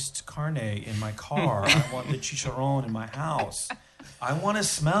braised carne in my car. I want the chicharron in my house. I want to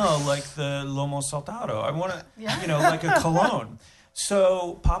smell like the lomo saltado. I want to, like a cologne.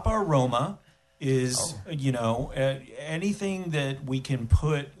 So Papa Aroma is, anything that we can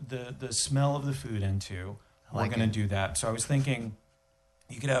put the smell of the food into, we're going to do that. So I was thinking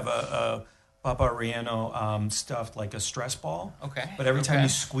you could have a Papa Relleno stuffed like a stress ball. Okay. But every time you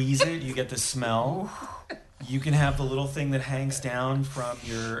squeeze it, you get the smell. You can have the little thing that hangs down from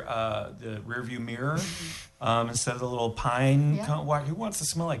your the rearview mirror instead of the little pine cone. Why, who wants to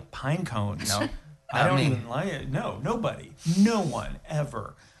smell like pine cones? No. I don't even like it. No, nobody. No one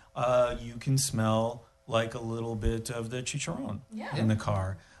ever. You can smell like a little bit of the chicharron in the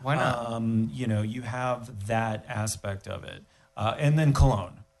car. Why not? You have that aspect of it. And then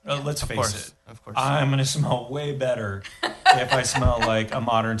cologne. Let's face it. Of course. I'm going to smell way better if I smell like a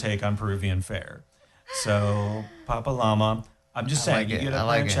modern take on Peruvian fare. So, Papa Llama, I'm just saying, you got to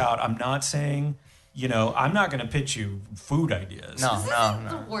branch out. I'm not saying, I'm not going to pitch you food ideas. No.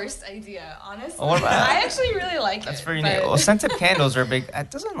 The worst idea, honestly. Well, what about- I actually really like That's it. very neat. Well, scented candles are big.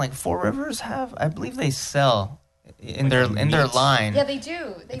 Doesn't like Four Rivers have? I believe they sell in their line. Yeah, they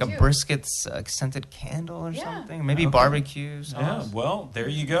do. They like do. a brisket's scented candle or something. Maybe barbecue sauce. Yeah, well, there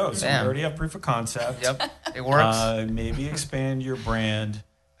you go. So we already have proof of concept. Yep, it works. Maybe expand your brand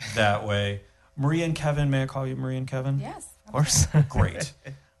that way. Maria and Kevin, may I call you Maria and Kevin? Yes. Of course. Great.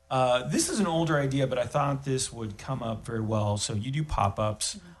 This is an older idea, but I thought this would come up very well. So you do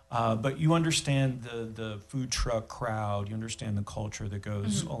pop-ups, but you understand the food truck crowd. You understand the culture that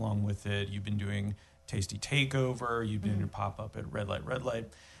goes along with it. You've been doing Tasty Takeover. You've been doing pop-up at Red Light.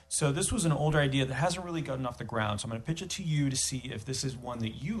 So this was an older idea that hasn't really gotten off the ground. So I'm going to pitch it to you to see if this is one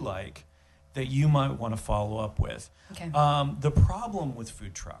that you like, that you might want to follow up with. Okay. The problem with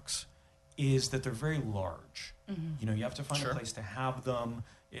food trucks is that they're very large. You have to find a place to have them.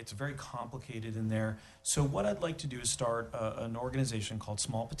 It's very complicated in there. So what I'd like to do is start an organization called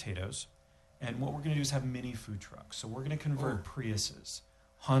Small Potatoes. And what we're going to do is have mini food trucks. So we're going to convert Priuses,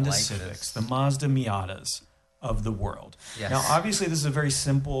 Honda Civics, the Mazda Miatas of the world. Yes. Now, obviously, this is a very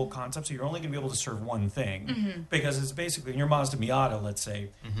simple concept. So you're only going to be able to serve one thing. Because it's basically, in your Mazda Miata, let's say,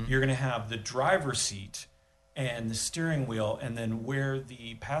 you're going to have the driver's seat and the steering wheel, and then where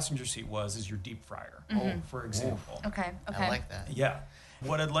the passenger seat was is your deep fryer, for example. Okay. I like that. Yeah.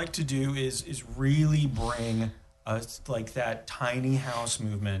 What I'd like to do is really bring like that tiny house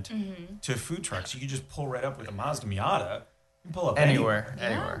movement to food trucks. You can just pull right up with a Mazda Miata and pull up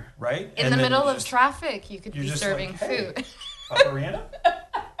Anywhere. right? In And the then middle you of just- traffic, you could you're be just serving like, hey. food. Paparina?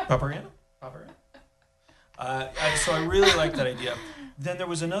 So I really like that idea. Then there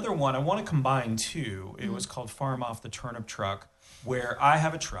was another one. I want to combine two. It was called Farm Off the Turnip Truck, where I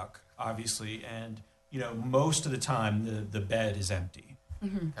have a truck, obviously, and most of the time the bed is empty.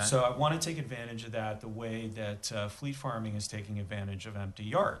 Okay. So I want to take advantage of that the way that fleet farming is taking advantage of empty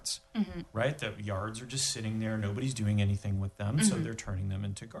yards, right? The yards are just sitting there. Nobody's doing anything with them, so they're turning them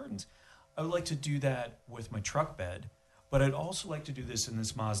into gardens. I would like to do that with my truck bed, but I'd also like to do this in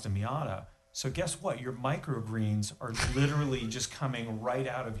this Mazda Miata. So guess what? Your microgreens are literally just coming right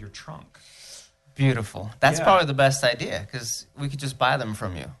out of your trunk. Beautiful. That's Yeah. probably the best idea because we could just buy them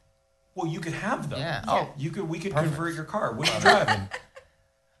from you. Well, you could have them. Yeah. Yeah. Oh, We could Perfect. convert your car. What are you driving?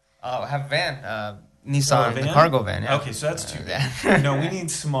 have a van. Nissan, van? the cargo van. Yeah. Okay, so that's too Yeah. big. No, we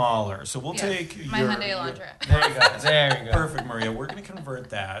need smaller. So we'll Yeah. take My Hyundai Elantra. There you go. There you go. Perfect, Maria. We're going to convert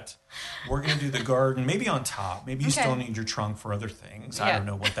that. We're going to do the garden, maybe on top. Maybe you Okay. still need your trunk for other things. I Yeah. don't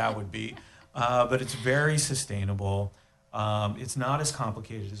know what that would be. But it's very sustainable. It's not as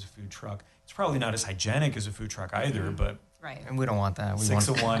complicated as a food truck. It's probably not as hygienic as a food truck either, but Right. And we don't want that. We six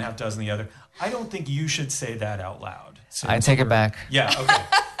want. of one, half dozen the other. I don't think you should say that out loud. I since take it we're- back. Yeah, okay.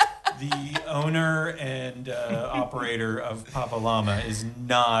 The owner and operator of Papa Llama is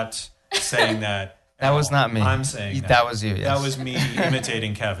not saying that. That at was all. not me. I'm saying that. That was you. Yes. That was me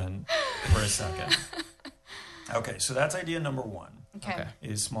imitating Kevin for a second. Okay, so that's idea number one, Okay.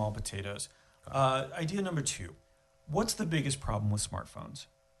 is small potatoes. Idea number two, what's the biggest problem with smartphones?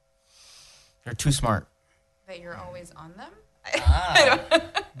 You're too smart. That you're always on them.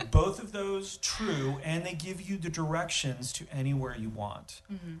 Both of those true, and they give you the directions to anywhere you want.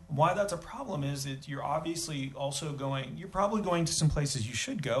 Why that's a problem is that you're obviously also you're probably going to some places you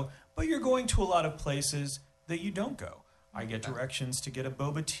should go, but you're going to a lot of places that you don't go. I get directions to get a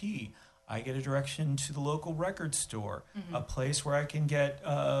boba tea. I get a direction to the local record store, a place where I can get,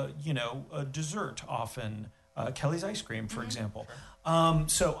 a dessert often, Kelly's Ice Cream, for example.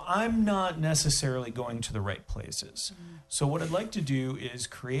 So I'm not necessarily going to the right places. So what I'd like to do is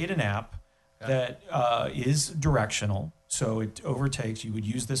create an app that is directional. So it overtakes, you would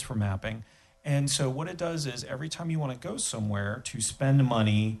use this for mapping. And so what it does is every time you want to go somewhere to spend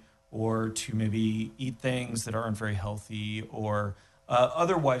money or to maybe eat things that aren't very healthy or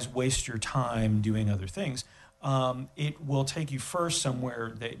otherwise waste your time doing other things, it will take you first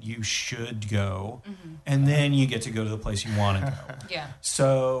somewhere that you should go, and then you get to go to the place you want to go. Yeah.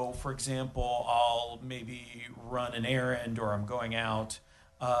 So, for example, I'll maybe run an errand or I'm going out,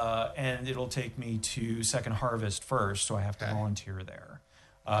 and it'll take me to Second Harvest first, so I have to volunteer there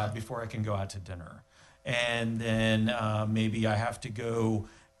before I can go out to dinner. And then maybe I have to go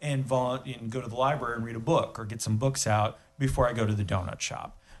and go to the library and read a book or get some books out before I go to the donut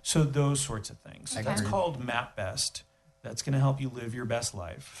shop. So those sorts of things. Okay. That's called Map Best. That's going to help you live your best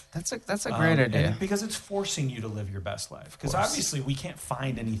life. That's a great idea. And because it's forcing you to live your best life. Because obviously we can't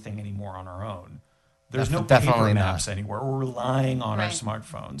find anything anymore on our own. There's no Definitely paper not. maps anywhere. We're relying on our Right.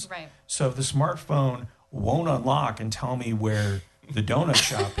 smartphones. Right. So if the smartphone won't unlock and tell me where the donut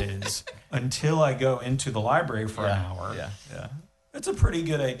shop is until I go into the library for an hour. Yeah. That's a pretty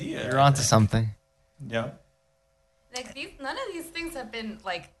good idea. You're onto something. Yeah. Like none of these things have been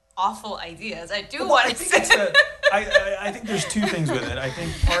like awful ideas. I do Well, want I to think say. it's I think there's two things with it. I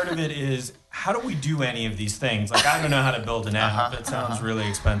think part of it is how do we do any of these things? Like I don't know how to build an app. It sounds really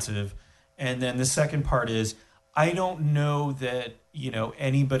expensive. And then the second part is I don't know that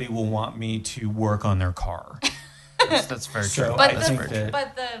anybody will want me to work on their car. That's very So true. But I think that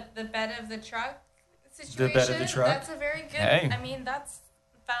but the bed of the truck The situation. bed of the truck? That's a very good. Hey. I mean, that's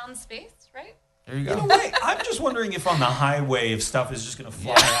found space, right? There you in go. a way, I'm just wondering if on the highway, if stuff is just going to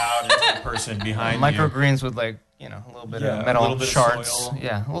fly out into the person behind you. Microgreens with a little bit Yeah, of a metal little bit of shards. soil.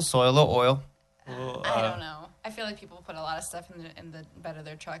 Yeah, a little soil, a little oil. Well, I don't know. I feel like people put a lot of stuff in the bed of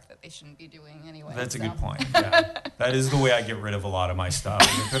their truck that they shouldn't be doing anyway. That's a so. good point. Yeah. That is the way I get rid of a lot of my stuff.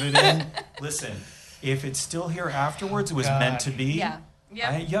 I put it in. Listen, if it's still here afterwards, it was meant to be. Yeah.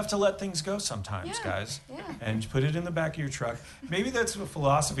 Yeah. You have to let things go sometimes, Yeah. guys. Yeah. And put it in the back of your truck. Maybe that's a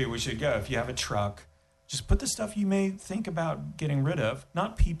philosophy we should go. If you have a truck, just put the stuff you may think about getting rid of,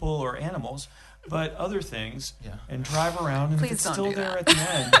 not people or animals, but other things, Yeah. and drive around. And Please if it's don't still do there that. at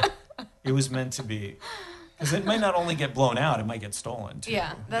the end, it was meant to be. Because it might not only get blown out, it might get stolen too.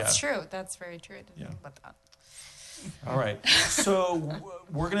 Yeah, that's true. That's very true. I didn't Yeah. think about that. All right. So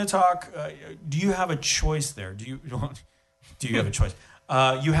we're going to talk. Do you have a choice there? Do you have a choice?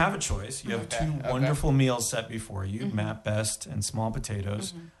 You have a choice. You have two wonderful meals set before you: Map Best and small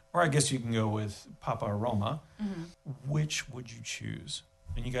potatoes. Or I guess you can go with Papa Aroma. Which would you choose?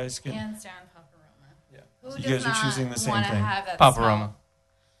 And you guys can. Hands down, Paparoma. Yeah. Who You does guys are not choosing the same wanna thing. Have that Papa smell Roma.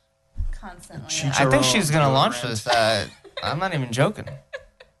 constantly. Cheech- I think she's gonna Deodorant. launch this. I'm not even joking.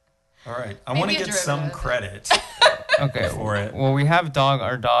 All right. I Maybe want to a get some derivative. credit. Okay. For it. Well, we have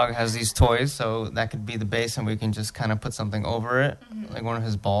our dog has these toys, so that could be the base, and we can just kind of put something over it, like one of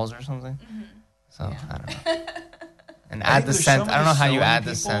his balls or something. So I don't know. And I add think the there's scent. so I don't know many how you sewing add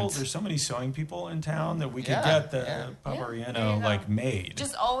the people- scent. There's so many sewing people in town that we could Yeah, get the yeah. there you Paparino go. like made.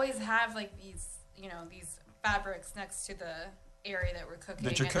 Just always have like these fabrics next to the area that we're cooking,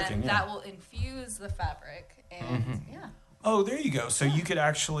 That you're and cooking, then yeah. that will infuse the fabric, and yeah. Oh, there you go. So you could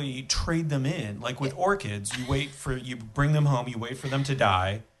actually trade them in. Like with orchids, you bring them home, you wait for them to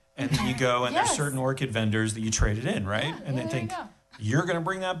die, and then you go and there's Yes. certain orchid vendors that you trade it in, right? And Yeah, they there think, you go. You're going to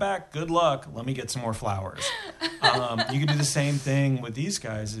bring that back. Good luck. Let me get some more flowers. You can do the same thing with these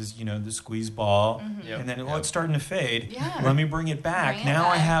guys is, the squeeze ball. Yep. And then, it's starting to fade. Yeah. Let me bring it back. Bring it now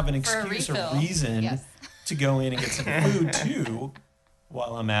I back have an for a excuse or refill. reason Yes. to go in and get some food, too,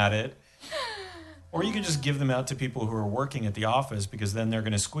 while I'm at it. Or you can just give them out to people who are working at the office because then they're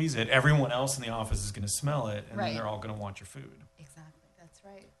going to squeeze it. Everyone else in the office is going to smell it, and Right. then they're all going to want your food. Exactly, that's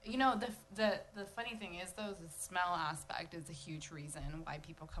right. The funny thing is, though, the smell aspect is a huge reason why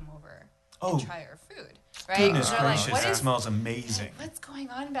people come over Oh, and try our food. Right? Goodness They're gracious, like, what it is smells amazing. what's going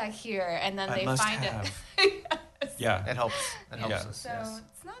on back here? And then I they must find have. it. Yeah. It helps. It helps Yeah. us. So Yes.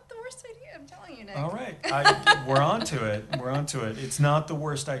 it's not the worst idea. I'm telling you, Nick. All right. We're on to it. We're on to it. It's not the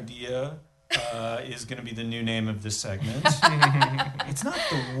worst idea is going to be the new name of this segment. It's not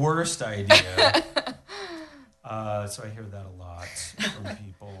the worst idea. So I hear that a lot from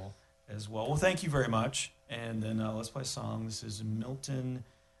people as well. Well, thank you very much. And then let's play a song. This is Milton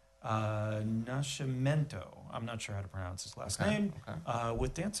Nascimento. I'm not sure how to pronounce his last name. Okay.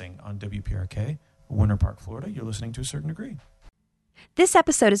 With Dancing on WPRK, Winter Park, Florida. You're listening to A Certain Degree. This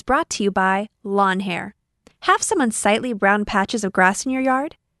episode is brought to you by Lawn Hair. Have some unsightly brown patches of grass in your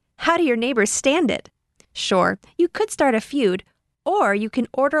yard? How do your neighbors stand it? Sure, you could start a feud, or you can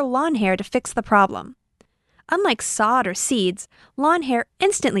order Lawn Hair to fix the problem. Unlike sod or seeds, Lawn Hair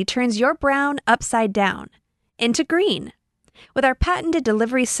instantly turns your brown upside down into green. With our patented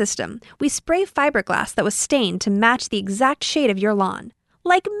delivery system, we spray fiberglass that was stained to match the exact shade of your lawn.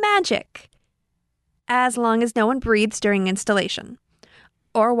 Like magic! As long as no one breathes during installation,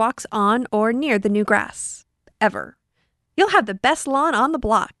 or walks on or near the new grass. Ever. You'll have the best lawn on the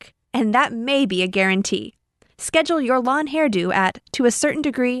block, and that may be a guarantee. Schedule your lawn hairdo at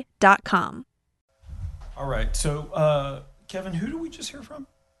toacertaindegree.com. All right. So, Kevin, who do we just hear from?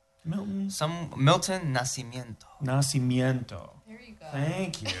 Milton Milton Nascimento. Nascimento. There you go.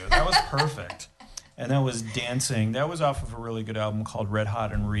 Thank you. That was perfect. And that was Dancing. That was off of a really good album called Red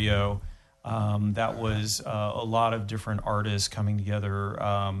Hot in Rio. That was a lot of different artists coming together,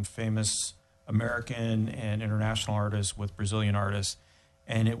 famous American and international artists with Brazilian artists.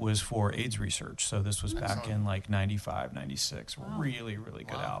 And it was for AIDS research. So this was back in like 95, 96. Wow. Really, really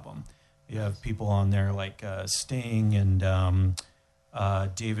good album. You have people on there like Sting and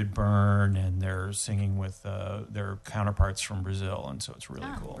David Byrne, and they're singing with their counterparts from Brazil. And so it's really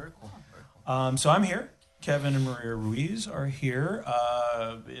cool. Very cool. Very cool. So I'm here. Kevin and Maria Ruiz are here.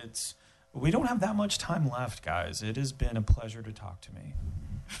 We don't have that much time left, guys. It has been a pleasure to talk to me.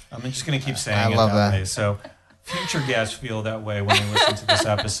 I'm just going to keep saying I it love that. way. So future guests feel that way when they listen to this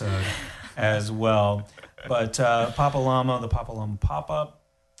episode as well. But Papa Llama, the Papa Llama Pop-Up,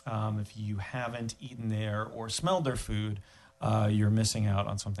 if you haven't eaten there or smelled their food, you're missing out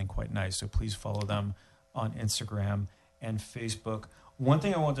on something quite nice. So please follow them on Instagram and Facebook. One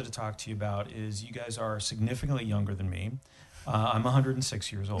thing I wanted to talk to you about is you guys are significantly younger than me. I'm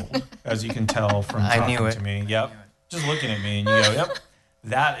 106 years old, as you can tell from I talking knew it. to me. Yep. Just looking at me and you go, yep,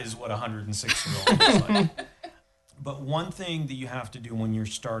 that is what a 106-year-old looks like. But one thing that you have to do when you're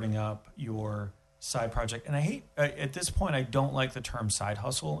starting up your side project, and I hate, at this point, I don't like the term side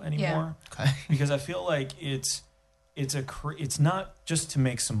hustle anymore. Okay. Because I feel like it's not just to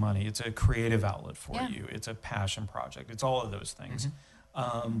make some money. It's a creative outlet for Yeah. you. It's a passion project. It's all of those things.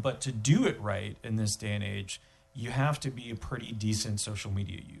 But to do it right in this day and age, you have to be a pretty decent social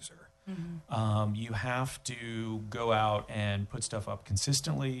media user. You have to go out and put stuff up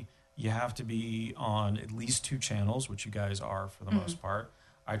consistently. You have to be on at least 2 channels, which you guys are for the most part.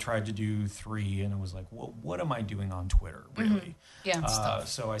 I tried to do 3, and it was like, well, what am I doing on Twitter, really? Yeah.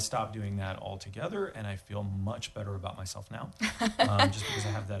 So I stopped doing that altogether, and I feel much better about myself now, just because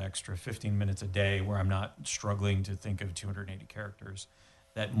I have that extra 15 minutes a day where I'm not struggling to think of 280 characters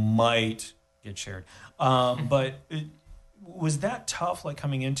that might get shared. But was that tough, like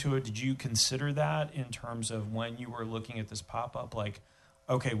coming into it? Did you consider that in terms of when you were looking at this pop-up, like,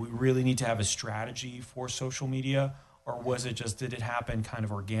 okay, we really need to have a strategy for social media? Or was it just, did it happen kind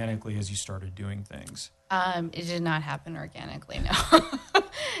of organically as you started doing things? It did not happen organically, no.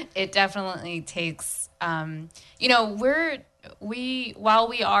 It definitely takes, while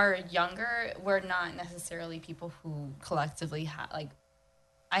we are younger, we're not necessarily people who collectively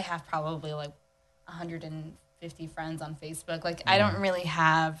I have probably 150 friends on Facebook. I don't really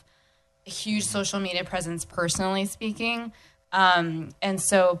have a huge social media presence, personally speaking. And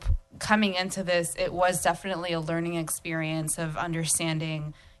so coming into this, it was definitely a learning experience of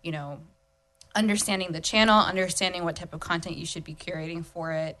understanding the channel, understanding what type of content you should be curating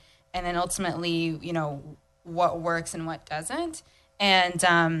for it, and then ultimately, what works and what doesn't.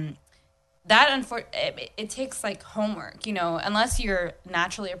 And it takes like homework, you know, unless you're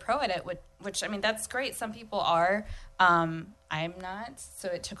naturally a pro at it, which I mean, that's great. Some people are. I'm not. So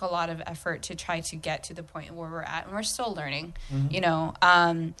it took a lot of effort to try to get to the point where we're at, and we're still learning, you know.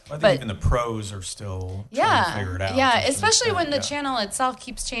 I think even the pros are still trying to figure it out. Yeah, especially when the channel itself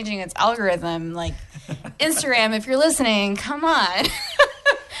keeps changing its algorithm. Like Instagram, if you're listening, come on.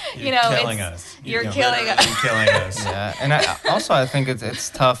 You're killing us. You're killing us. You're killing us. Yeah, and I think it's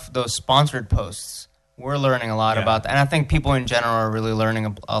tough, those sponsored posts. We're learning a lot about that. And I think people in general are really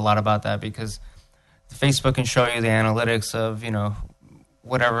learning a lot about that, because Facebook can show you the analytics of, you know,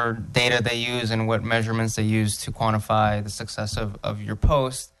 whatever data they use and what measurements they use to quantify the success of your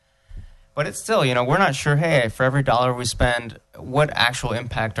post. But it's still, you know, we're not sure, hey, for every dollar we spend, what actual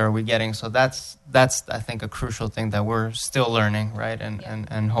impact are we getting? So that's I think, a crucial thing that we're still learning, right?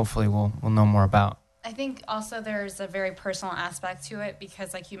 And hopefully we'll know more about. I think also there's a very personal aspect to it,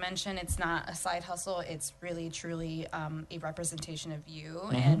 because like you mentioned, it's not a side hustle. It's really, truly a representation of you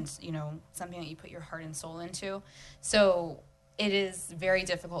and, you know, something that you put your heart and soul into. So it is very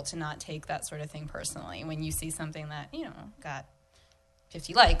difficult to not take that sort of thing personally when you see something that, you know, got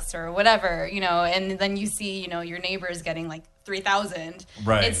 50 likes or whatever, you know, and then you see, you know, your neighbors getting like 3,000.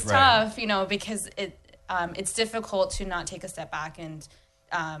 Right. It's tough, you know, because it's difficult to not take a step back and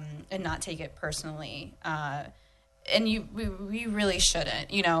not take it personally. And we really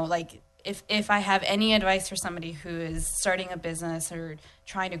shouldn't, you know, like if I have any advice for somebody who is starting a business or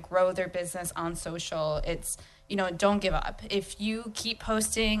trying to grow their business on social, it's, you know, don't give up. If you keep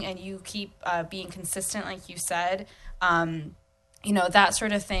posting and you keep being consistent, like you said, you know, that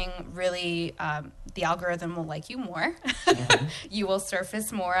sort of thing really, the algorithm will like you more. You will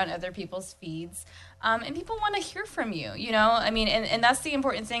surface more on other people's feeds. And people want to hear from you, you know? I mean, and that's the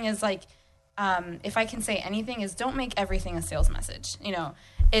important thing is like, if I can say anything, is don't make everything a sales message, you know?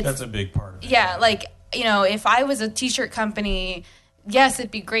 That's a big part of it. Yeah, like, you know, if I was a t-shirt company, yes,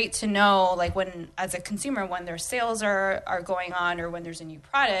 it'd be great to know, like, when, as a consumer, when their sales are going on or when there's a new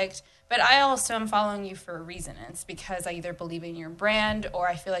product. But I also am following you for a reason. It's because I either believe in your brand or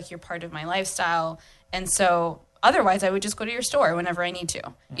I feel like you're part of my lifestyle. And so otherwise, I would just go to your store whenever I need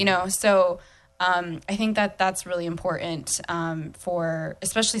to, you know? So I think that's really important for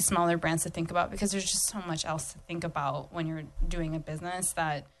especially smaller brands to think about, because there's just so much else to think about when you're doing a business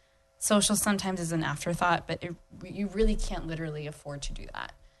that social sometimes is an afterthought, but you really can't literally afford to do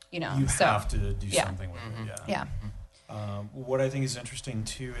that, you know? You have to do something with it, Yeah. What I think is interesting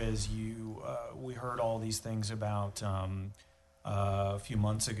too is we heard all these things about a few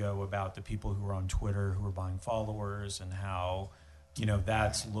months ago about the people who were on Twitter who were buying followers, and how, you know,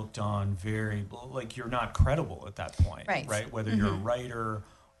 that's looked on very, like, you're not credible at that point, right? Whether you're a writer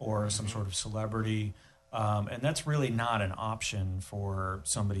or some sort of celebrity. And that's really not an option for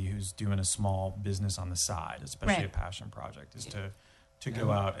somebody who's doing a small business on the side, especially a passion project, is to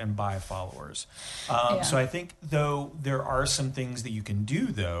go out and buy followers. So I think, though, there are some things that you can do,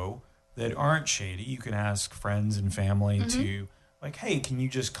 though, that aren't shady. You can ask friends and family to, like, hey, can you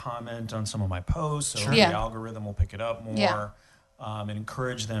just comment on some of my posts, so the algorithm will pick it up more, and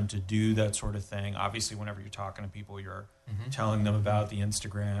encourage them to do that sort of thing. Obviously, whenever you're talking to people, you're telling them about the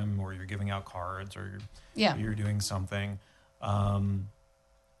Instagram, or you're giving out cards, or you're doing something. And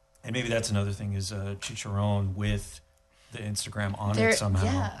maybe that's another thing, is chicharron with the Instagram on it somehow.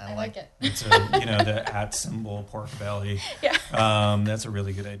 Yeah, I like it. It's the @ symbol, pork belly. Yeah. That's a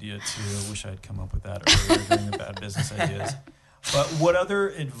really good idea too. Wish I'd come up with that earlier during the bad business ideas. But what other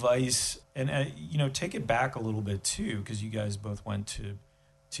advice, and take it back a little bit too, because you guys both went to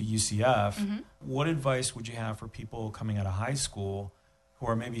UCF. What advice would you have for people coming out of high school who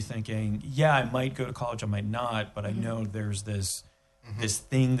are maybe thinking, yeah, I might go to college, I might not, but I know there's this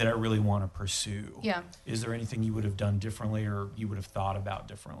thing that I really want to pursue. Yeah. Is there anything you would have done differently, or you would have thought about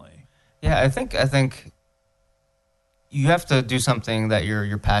differently? Yeah, I think you have to do something that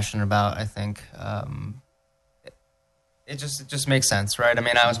you're passionate about. I think it just makes sense, right? I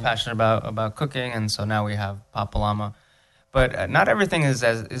mean, I was passionate about cooking, and so now we have Papa Llama. But not everything is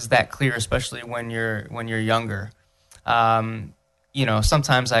that clear, especially when you're younger.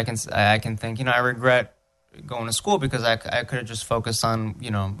 Sometimes I can think, I regret going to school because I could have just focused on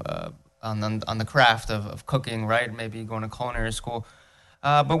on the craft of cooking, right? Maybe going to culinary school.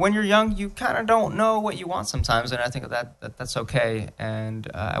 But when you're young, you kind of don't know what you want sometimes, and I think that's okay. And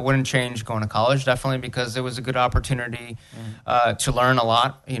I wouldn't change going to college, definitely, because it was a good opportunity to learn a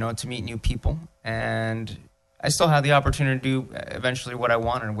lot, to meet new people. And I still had the opportunity to do eventually what I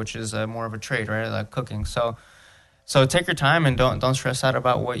wanted, which is more of a trade, right? Like cooking. So take your time and don't stress out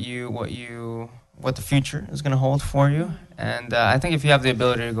about what you what the future is going to hold for you. And I think if you have the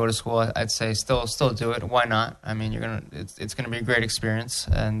ability to go to school, I'd say still do it. Why not? I mean, it's going to be a great experience.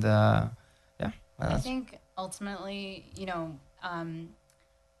 And I think ultimately,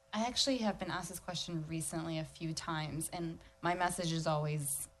 I actually have been asked this question recently a few times, and my message is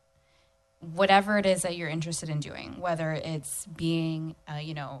always, whatever it is that you're interested in doing, whether it's being,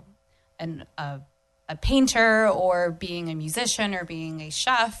 a painter or being a musician or being a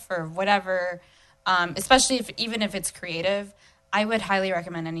chef or whatever, especially even if it's creative, I would highly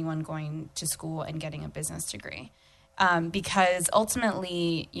recommend anyone going to school and getting a business degree. Because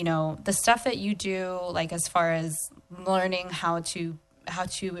ultimately, the stuff that you do, like as far as learning how to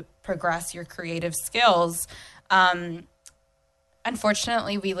progress your creative skills,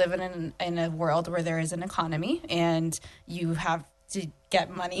 unfortunately, we live in a world where there is an economy, and you have to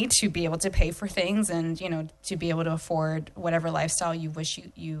get money to be able to pay for things, and to be able to afford whatever lifestyle you wish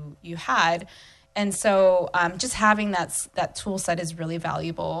you had. And so, just having that tool set is really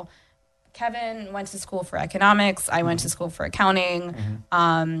valuable. Kevin went to school for economics. I went to school for accounting.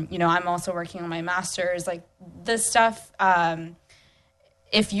 I'm also working on my master's. Like this stuff,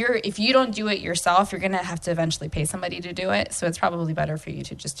 if you don't do it yourself, you're gonna have to eventually pay somebody to do it. So it's probably better for you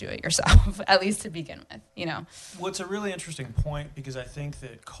to just do it yourself, at least to begin with. Well, it's a really interesting point, because I think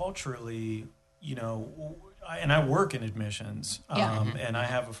that culturally, and I work in admissions, and I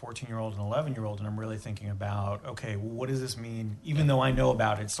have a 14-year-old and 11-year-old, and I'm really thinking about, okay, well, what does this mean? Even though I know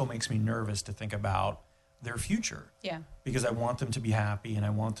about it, it still makes me nervous to think about their future. Yeah. Because I want them to be happy, and I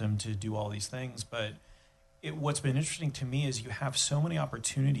want them to do all these things. But what's been interesting to me is you have so many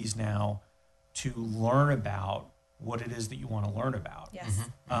opportunities now to learn about what it is that you want to learn about. Yes.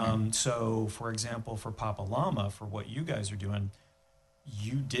 So, for example, for Papa Llama, for what you guys are doing,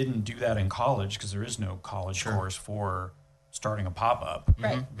 you didn't do that in college, because there is no college course for starting a pop-up.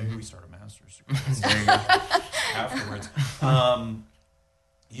 Right. Maybe we start a master's degree afterwards.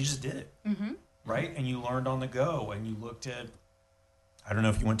 You just did it, right? And you learned on the go, and you looked at, I don't know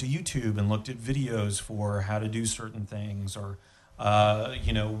if you went to YouTube and looked at videos for how to do certain things, or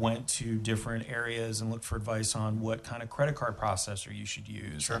went to different areas and looked for advice on what kind of credit card processor you should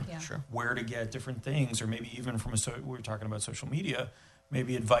use, where to get different things, or maybe even from we were talking about social media,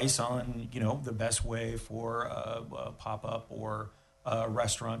 maybe advice on, the best way for a pop-up or a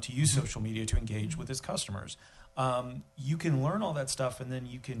restaurant to use social media to engage with its customers. You can learn all that stuff, and then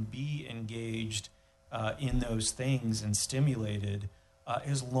you can be engaged in those things and stimulated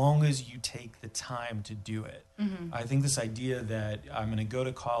as long as you take the time to do it. I think this idea that I'm going to go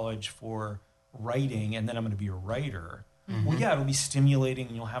to college for writing and then I'm going to be a writer, well, yeah, it'll be stimulating,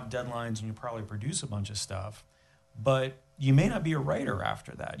 and you'll have deadlines, and you'll probably produce a bunch of stuff, but you may not be a writer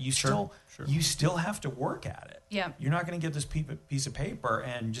after that. You still have to work at it. Yeah. You're not going to get this piece of paper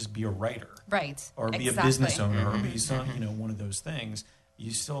and just be a writer. Right. Or be a business owner, or be some, one of those things.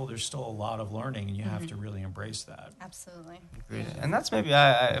 There's still a lot of learning, and you have to really embrace that. Absolutely. Agreed. And that's maybe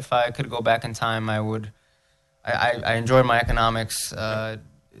if I could go back in time, I would. I enjoyed my economics,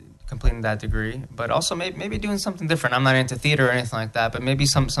 completing that degree, but also maybe doing something different. I'm not into theater or anything like that, but maybe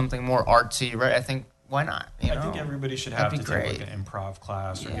something more artsy, right? I think, why not? I think everybody should have to take like an improv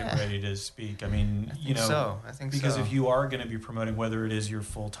class or get ready to speak. I mean, I think because if you are going to be promoting, whether it is your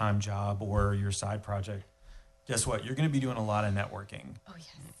full-time job or your side project, guess what? You're going to be doing a lot of networking. Oh, yes.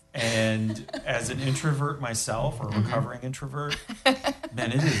 And as an introvert myself, or a recovering introvert,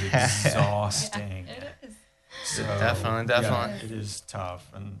 man, it is exhausting. Yeah, it is. So, definitely. Yeah, it is tough.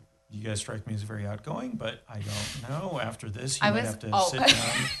 And you guys strike me as very outgoing, but I don't know. After this, you might have to sit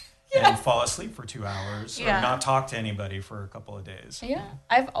down and fall asleep for 2 hours, or not talk to anybody for a couple of days. Yeah.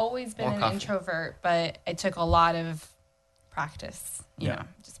 I've always been an introvert, but it took a lot of practice, you know,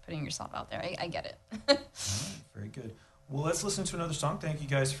 just putting yourself out there. I get it. All right, very good. Well, let's listen to another song. Thank you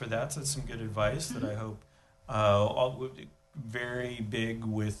guys for that. That's some good advice that I hope very big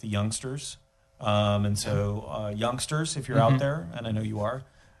with the youngsters. And so youngsters, if you're out there, and I know you are,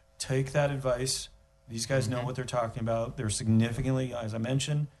 take that advice. These guys know what they're talking about. They're significantly, as I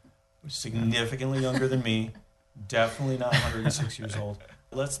mentioned, significantly younger than me. Definitely not 106 years old.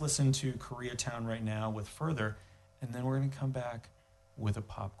 Let's listen to Koreatown right now with Further, and then we're going to come back with a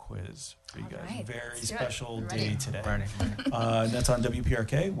pop quiz for you guys. Right, very special day today. Ready. And that's on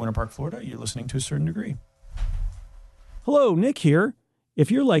WPRK, Winter Park, Florida. You're listening to A Certain Degree. Hello, Nick here.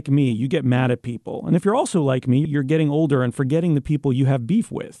 If you're like me, you get mad at people. And if you're also like me, you're getting older and forgetting the people you have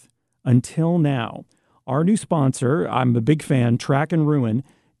beef with. Until now. Our new sponsor, I'm a big fan, Track and Ruin,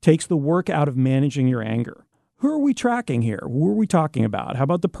 takes the work out of managing your anger. Who are we tracking here? Who are we talking about? How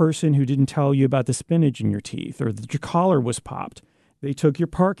about the person who didn't tell you about the spinach in your teeth, or that your collar was popped? They took your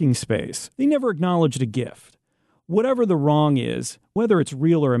parking space. They never acknowledged a gift. Whatever the wrong is, whether it's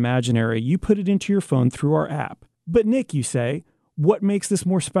real or imaginary, you put it into your phone through our app. But Nick, you say, what makes this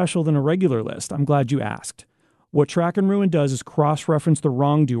more special than a regular list? I'm glad you asked. What Track and Ruin does is cross-reference the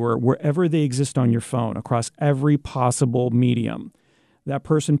wrongdoer wherever they exist on your phone, across every possible medium. That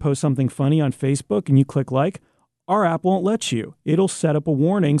person posts something funny on Facebook and you click like, our app won't let you. It'll set up a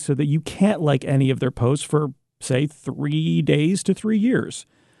warning so that you can't like any of their posts for, say, 3 days to 3 years.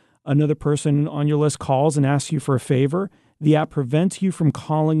 Another person on your list calls and asks you for a favor. The app prevents you from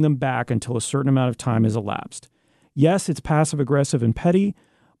calling them back until a certain amount of time has elapsed. Yes, it's passive-aggressive and petty,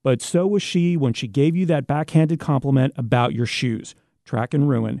 but so was she when she gave you that backhanded compliment about your shoes. Track and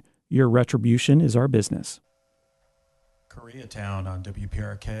Ruin. Your retribution is our business. Koreatown on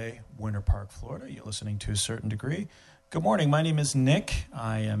WPRK, Winter Park, Florida. You're listening to A Certain Degree. Good morning. My name is Nick.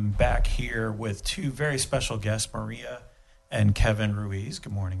 I am back here with two very special guests, Maria and Kevin Ruiz.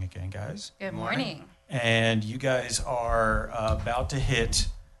 Good morning again, guys. Good morning. And you guys are about to hit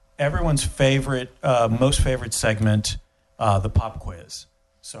everyone's favorite, most favorite segment, the pop quiz.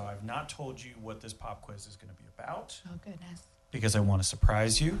 So I've not told you what this pop quiz is going to be about. Oh, goodness. Because I want to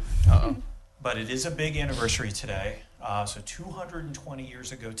surprise you. But it is a big anniversary today. So 220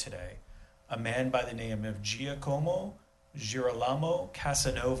 years ago today, a man by the name of Giacomo Girolamo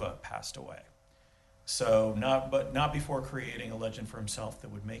Casanova passed away. So not before creating a legend for himself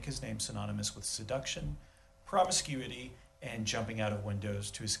that would make his name synonymous with seduction, promiscuity, and jumping out of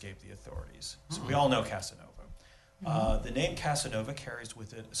windows to escape the authorities. So we all know Casanova. The name Casanova carries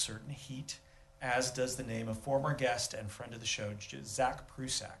with it a certain heat, as does the name of former guest and friend of the show, Zach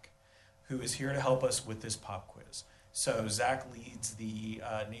Prusak, who is here to help us with this pop quiz. So Zach leads the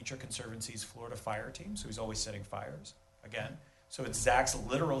Nature Conservancy's Florida fire team, so he's always setting fires, again. So it's Zach's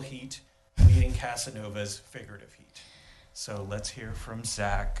literal heat leading Casanova's figurative heat. So let's hear from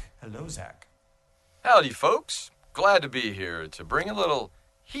Zach. Hello, Zach. Howdy, folks. Glad to be here to bring a little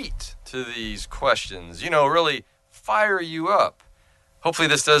heat to these questions. Really fire you up. Hopefully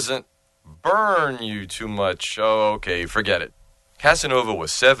this doesn't burn you too much. Oh, okay, forget it. Casanova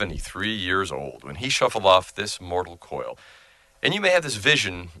was 73 years old when he shuffled off this mortal coil. And you may have this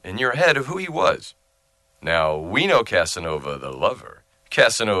vision in your head of who he was. Now, we know Casanova the lover,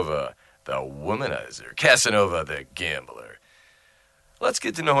 Casanova the womanizer, Casanova the gambler. Let's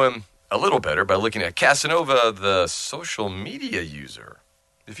get to know him a little better by looking at Casanova the social media user.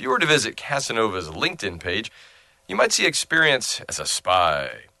 If you were to visit Casanova's LinkedIn page, you might see experience as a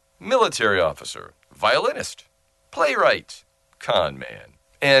spy, military officer, violinist, playwright, con man,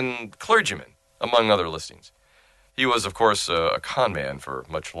 and clergyman, among other listings. He was, of course, a con man for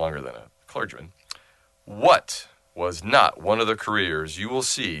much longer than a clergyman. What was not one of the careers you will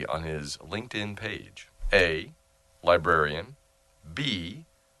see on his LinkedIn page? A, librarian, B,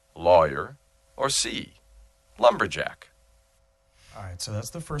 lawyer, or C, lumberjack? All right, so that's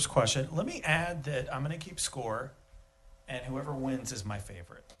the first question. Let me add that I'm going to keep score, and whoever wins is my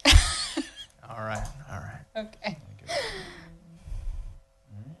favorite. All right. Okay.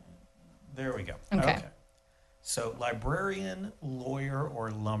 There we go. Okay. So librarian, lawyer,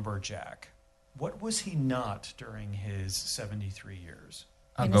 or lumberjack. What was he not during his 73 years?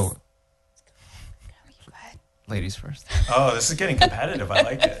 I'll go Go ahead. ladies first. Oh, this is getting competitive. I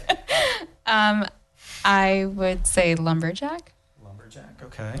like it. I would say lumberjack. Lumberjack,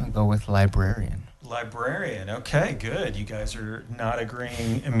 okay. I'll go with librarian. Librarian, okay, good. You guys are not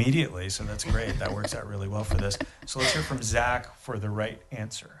agreeing immediately, so that's great. That works out really well for this. So let's hear from Zach for the right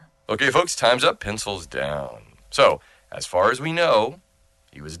answer. Okay, folks, time's up. Pencils down. So, as far as we know,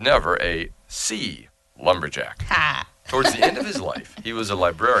 he was never a C, lumberjack. Ha! Towards the end of his life, he was a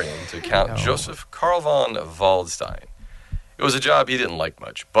librarian to Count Joseph Karl von Waldstein. It was a job he didn't like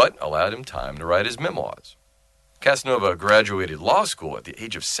much, but allowed him time to write his memoirs. Casanova graduated law school at the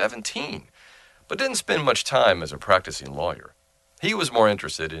age of 17, but didn't spend much time as a practicing lawyer. He was more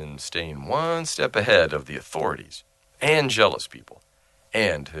interested in staying one step ahead of the authorities and jealous people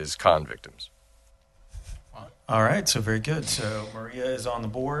and his con victims. All right, so very good. So Maria is on the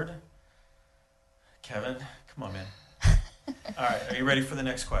board. Kevin, come on, man. All right, are you ready for the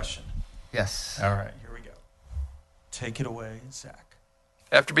next question? Yes. All right, here we go. Take it away, Zach.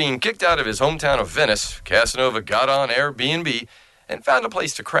 After being kicked out of his hometown of Venice, Casanova got on Airbnb and found a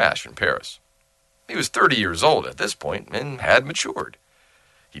place to crash in Paris. He was 30 years old at this point and had matured.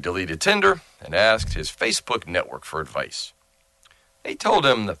 He deleted Tinder and asked his Facebook network for advice. They told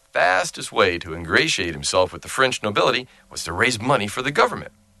him the fastest way to ingratiate himself with the French nobility was to raise money for the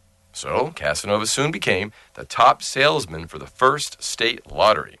government. So Casanova soon became the top salesman for the first state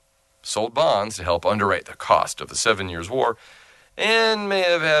lottery, sold bonds to help underwrite the cost of the 7 Years' War, and may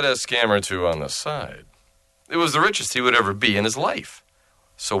have had a scam or two on the side. It was the richest he would ever be in his life.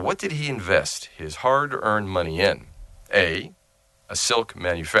 So what did he invest his hard-earned money in? A silk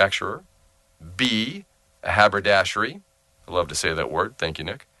manufacturer. B, a haberdashery. I love to say that word. Thank you,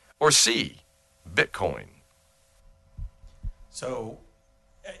 Nick. Or C, Bitcoin. So,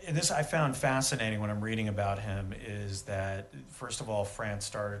 and this I found fascinating when I'm reading about him is that, first of all, France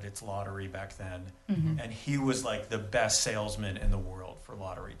started its lottery back then, and he was like the best salesman in the world for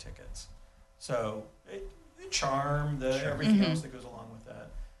lottery tickets. So, the charm, everything else that goes along with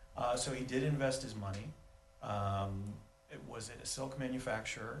that. So he did invest his money. Was it a silk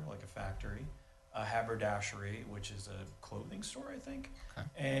manufacturer, like a factory, a haberdashery, which is a clothing store, I think,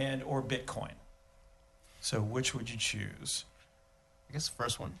 or Bitcoin. So which would you choose? I guess the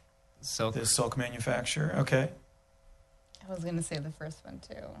first one. Silk. The silk manufacturer, okay. I was going to say the first one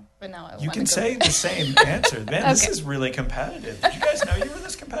too, but now I You want can to say the same answer. Man, this is really competitive. Did you guys know you were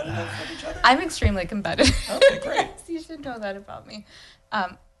this competitive with each other? I'm extremely competitive. Okay, great. So you should know that about me.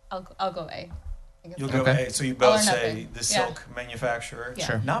 I'll go A. I guess You'll so. go A. So you both All or say nothing. the silk manufacturer. Yeah.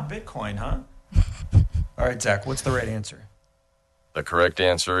 Sure. Not Bitcoin, huh? All right, Zach, what's the right answer? The correct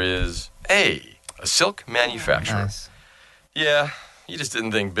answer is A silk manufacturer. Nice. Yeah, he just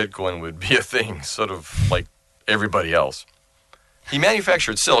didn't think Bitcoin would be a thing, sort of like everybody else. He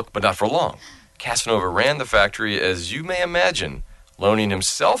manufactured silk, but not for long. Casanova ran the factory, as you may imagine, loaning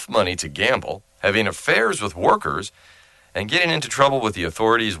himself money to gamble, having affairs with workers, and getting into trouble with the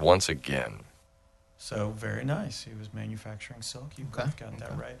authorities once again. So very nice. He was manufacturing silk. You both got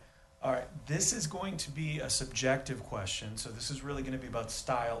that right. All right, this is going to be a subjective question, so this is really going to be about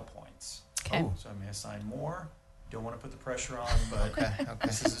style points. Okay. So I may assign more. Don't want to put the pressure on, but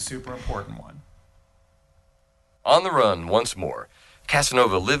this is a super important one. On the run once more,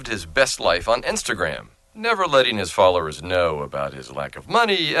 Casanova lived his best life on Instagram, never letting his followers know about his lack of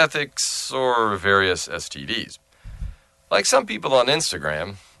money, ethics, or various STDs. Like some people on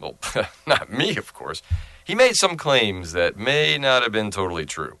Instagram, well, not me, of course, he made some claims that may not have been totally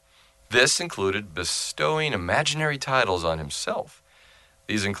true. This included bestowing imaginary titles on himself.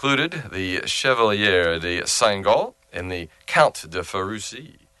 These included the Chevalier de Saint-Gall and the Count de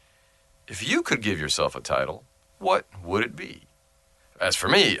Ferrucy. If you could give yourself a title, what would it be? As for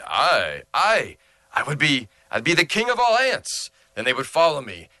me, I'd be the king of all ants. Then they would follow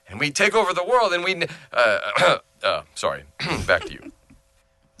me, and we'd take over the world, and we'd... sorry, back to you.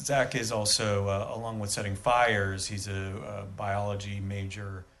 Zach is also, along with setting fires, he's a biology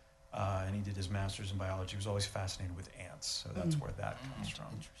major, and he did his master's in biology. He was always fascinated with ants, so that's where that comes from.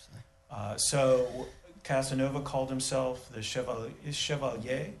 Interesting. So Casanova called himself the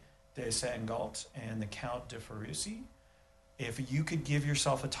Chevalier de Saint-Gall and the Count de Ferrucy. If you could give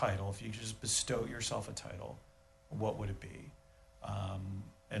yourself a title, if you could just bestow yourself a title, what would it be?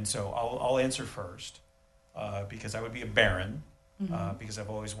 And so I'll answer first, because I would be a baron, because I've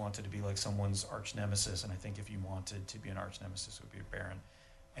always wanted to be like someone's arch nemesis, and I think if you wanted to be an arch nemesis, it would be a baron.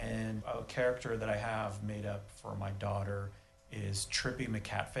 And a character that I have made up for my daughter is Trippy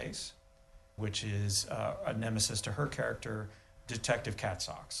McCatface, which is a nemesis to her character, Detective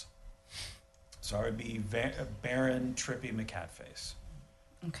Catsocks. So I would be Baron Trippy McCatface.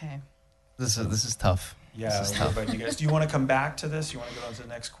 Okay. This is tough. Yeah, This is what tough. about you guys? Do you want to come back to this? You want to go on to the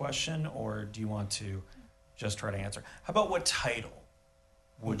next question, or do you want to just try to answer? How about what title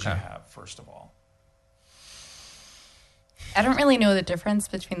would you have, first of all? I don't really know the difference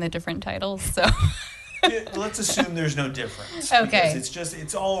between the different titles, so... Let's assume there's no difference. Okay. Because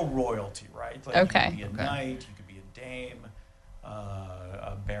it's all royalty, right? Like Okay. You could be a knight, you could be a dame,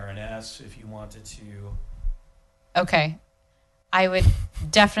 a baroness if you wanted to. Okay. I would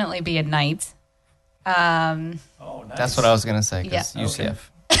definitly be a knight. Oh, nice. That's what I was going to say, because Yeah. UCF.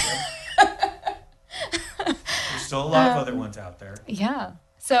 There's still a lot of other ones out there. Yeah. Be a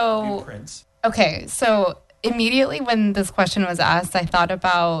So, prince. okay. So immediately when this question was asked, I thought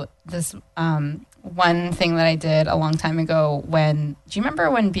about this one thing that I did a long time ago do you remember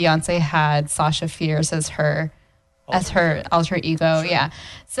when Beyonce had Sasha Fierce as her alter ego? Yeah.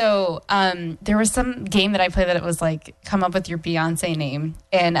 So there was some game that I played that it was like, come up with your Beyonce name.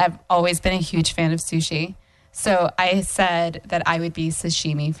 And I've always been a huge fan of sushi. So I said that I would be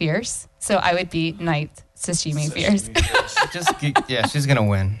Sashimi Fierce. So I would be Knight Sashimi Fierce. She's going to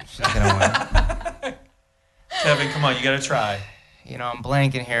win. She's going to win. Kevin, come on, you got to try. You know, I'm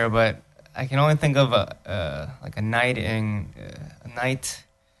blanking here, but I can only think of a knight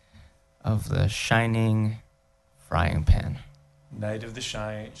of the shining frying pan. Knight of the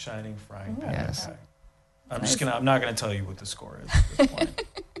Shining Frying Pan. Yes. Okay. I'm not gonna tell you what the score is at this point.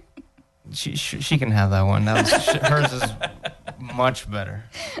 She can have that one. Hers is Much better.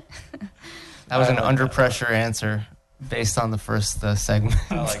 That was an under pressure answer based on the first segment.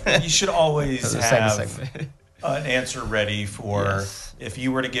 I like that. You should always The have second segment. an answer ready for Yes. if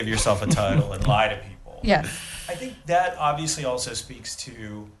you were to give yourself a title and lie to people. Yes. I think that obviously also speaks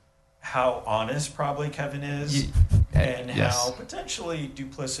to how honest probably Kevin is and yes. how potentially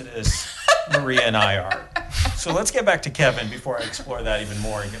duplicitous Maria and I are. So let's get back to Kevin before I explore that even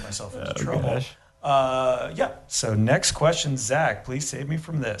more and get myself into trouble. gosh. So next question, Zach, please save me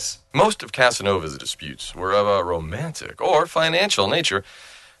from this. Most of Casanova's disputes were of a romantic or financial nature,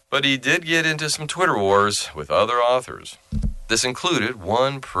 but he did get into some Twitter wars with other authors. This included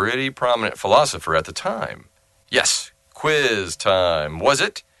one pretty prominent philosopher at the time. Yes, quiz time. Was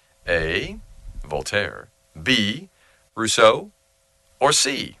it A, Voltaire, B, Rousseau, or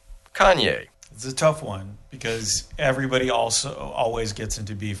C, Kanye? It's a tough one because everybody also always gets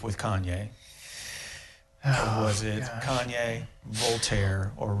into beef with Kanye. Was it Kanye,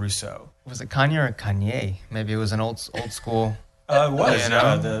 Voltaire, or Rousseau? Was it Kanye or Kanye? Maybe it was an old school. It was You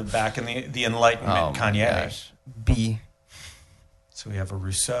know? back in the Enlightenment, Oh, my Kanye. gosh. B. So we have a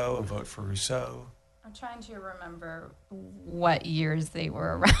Rousseau, a vote for Rousseau. I'm trying to remember what years they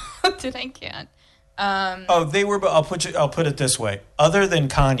were around, and I can't. They were. I'll put it this way. Other than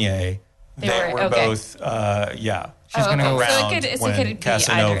Kanye, they were okay. both. She's gonna go around so it when could be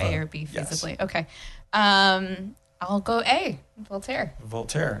Casanova. either A or B Yes. feasibly. Okay. I'll go A, Voltaire.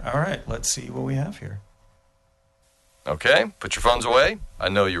 Voltaire. All right. Let's see what we have here. Okay, put your phones away. I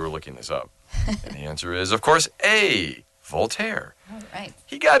know you were looking this up. And the answer is, of course, A, Voltaire. All right.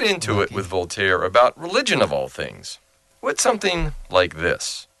 He got into it with Voltaire about religion of all things, with something like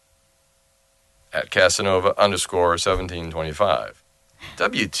this. At Casanova _1725.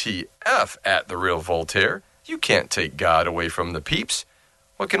 WTF at the real Voltaire. You can't take God away from the peeps.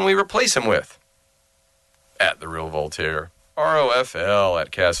 What can we replace him with? At the real Voltaire. ROFL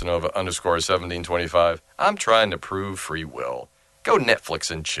at Casanova _1725. I'm trying to prove free will. Go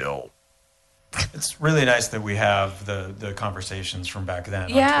Netflix and chill. It's really nice that we have the conversations from back then on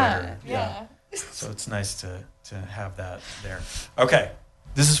Twitter. Yeah. So it's nice to have that there. Okay.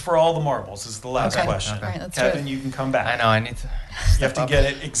 This is for all the marbles. This is the last Okay. question. Okay. All right, let's do Kevin, it. you can come back. I know. I need to. You have to get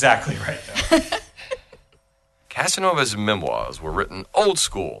it exactly right, though. Casanova's memoirs were written old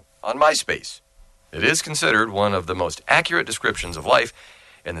school on MySpace. It is considered one of the most accurate descriptions of life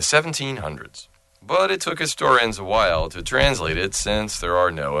in the 1700s. But it took historians a while to translate it since there are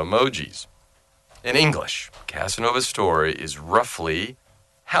no emojis. In English, Casanova's story is roughly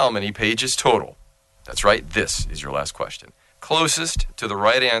how many pages total? That's right, this is your last question. Closest to the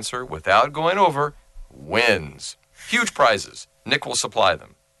right answer without going over wins. Huge prizes. Nick will supply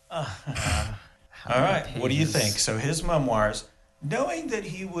them. All right. What do you think? So his memoirs, knowing that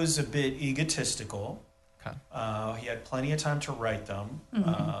he was a bit egotistical, Okay. he had plenty of time to write them.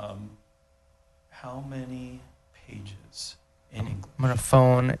 How many pages in English? I'm gonna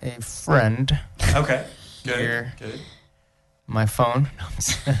phone a friend. Okay. Good. Here. Good. My phone. No,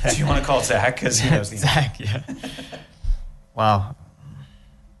 I'm Do you want to call Zach? Because he knows the answer. Zach. Yeah. Wow.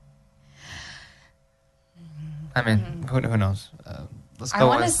 I mean, who knows? Let's I go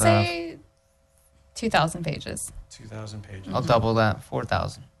want to with. say 2,000 pages. 2,000 pages. I'll double that.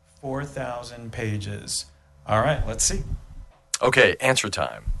 4,000. 4,000 pages. All right. Let's see. Okay, answer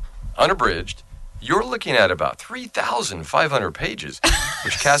time. Unabridged, you're looking at about 3,500 pages,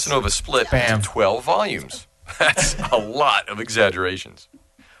 which Casanova split Bam. into 12 volumes. That's a lot of exaggerations.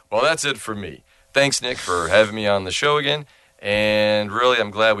 Well, that's it for me. Thanks, Nick, for having me on the show again. And really,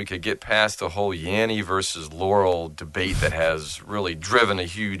 I'm glad we could get past the whole Yanny versus Laurel debate that has really driven a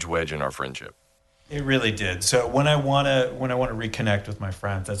huge wedge in our friendship. It really did. So when I want to reconnect with my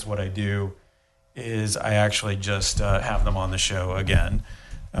friends, that's what I do. Is I actually just have them on the show again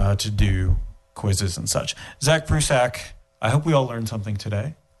to do quizzes and such. Zach Prusak, I hope we all learned something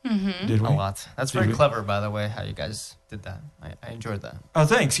today. Mm-hmm. Did we? A lot. That's Did very we? clever, by the way, how you guys did that. I enjoyed that. Oh,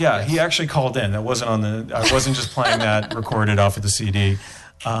 thanks. Yeah, Yes. he actually called in. That wasn't on the. I wasn't just playing that recorded off of the CD.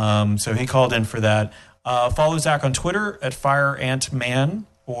 So he called in for that. Follow Zach on Twitter at FireAntMan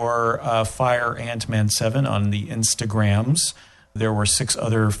or FireAntman7 on the Instagrams. There were 6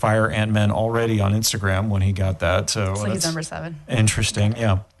 other Fire Ant Men already on Instagram when he got that. So So he's that's number 7. interesting.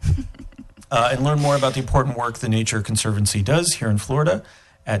 Yeah. And learn more about the important work the Nature Conservancy does here in Florida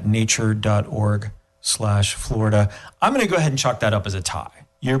at nature.org/Florida. I'm going to go ahead and chalk that up as a tie.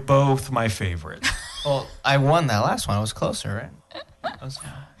 You're both my favorite. Well, I won that last one. I was closer, right?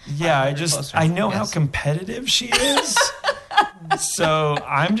 Yeah, Closer. I know how Yes. competitive she is. So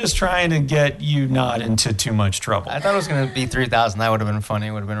I'm just trying to get you not into too much trouble. I thought it was going to be 3,000. That would have been funny.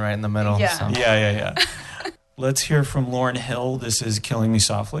 It would have been right in the middle. Yeah. So. Yeah. Let's hear from Lauryn Hill. This is Killing Me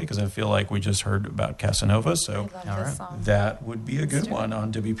Softly, because I feel like we just heard about Casanova. So I love this song. that would be a good one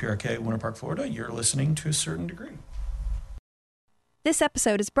on WPRK, Winter Park, Florida. You're listening to A Certain Degree. This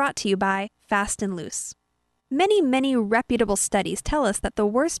episode is brought to you by Fast and Loose. Many reputable studies tell us that the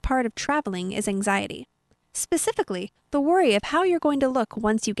worst part of traveling is anxiety. Specifically, the worry of how you're going to look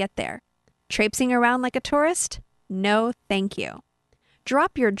once you get there. Traipsing around like a tourist? No, thank you.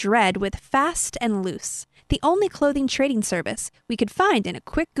 Drop your dread with Fast and Loose, the only clothing trading service we could find in a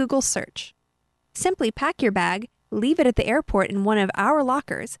quick Google search. Simply pack your bag, leave it at the airport in one of our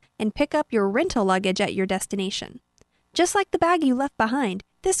lockers, and pick up your rental luggage at your destination. Just like the bag you left behind,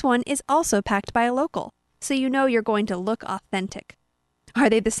 this one is also packed by a local, so you know you're going to look authentic. Are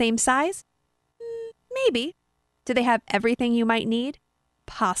they the same size? Maybe. Do they have everything you might need?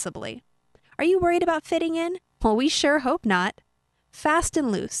 Possibly. Are you worried about fitting in? Well, we sure hope not. Fast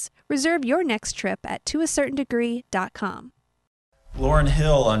and Loose. Reserve your next trip at toacertaindegree.com. Lauryn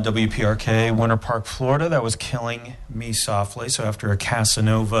Hill on WPRK, Winter Park, Florida. That was Killing Me Softly. So after a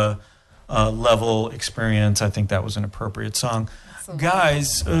Casanova level experience, I think that was an appropriate song. Absolutely.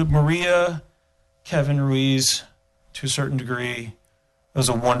 Guys, Maria, Kevin Ruiz, To a Certain Degree, it was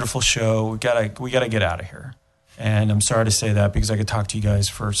a wonderful show. We gotta get out of here. And I'm sorry to say that because I could talk to you guys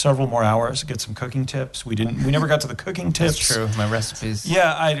for several more hours, get some cooking tips. We never got to the cooking tips. That's true. My recipes.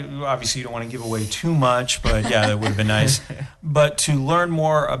 Yeah, obviously you don't want to give away too much, but yeah, that would have been nice. But to learn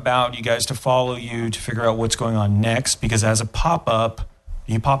more about you guys, to follow you, to figure out what's going on next, because as a pop-up,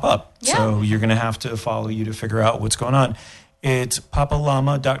 you pop up. Yeah. So you're going to have to follow you to figure out what's going on. It's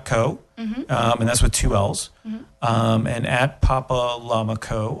papalama.co, and that's with 2 L's, and at Papa Llama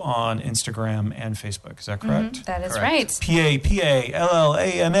Co. on Instagram and Facebook. Is that correct? That is Correct. right.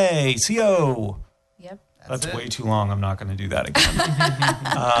 PAPALLAMACO. Yep. That's it. way too long. I'm not going to do that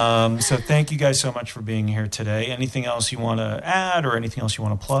again. So thank you guys so much for being here today. Anything else you want to add or anything else you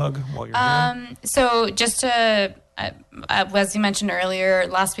want to plug while you're here? So just to, as you mentioned earlier,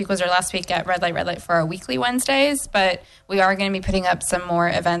 last week was our last week at Red Light for our weekly Wednesdays, but we are going to be putting up some more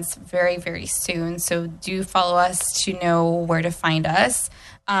events very, very soon. So do follow us to know where to find us.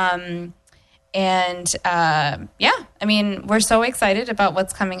 We're so excited about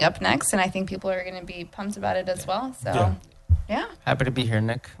what's coming up next, and I think people are going to be pumped about it as well. So, yeah. Happy to be here,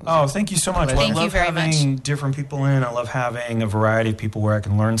 Nick. Oh, thank you so much. Thank I you love very having different people in. I love having a variety of people where I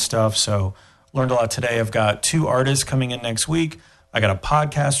can learn stuff. So learned a lot today. I've got 2 artists coming in next week. I got a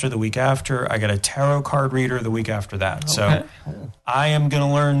podcaster the week after. I got a tarot card reader the week after that. So I am going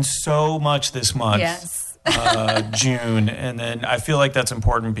to learn so much this month. Yes. June. And then I feel like that's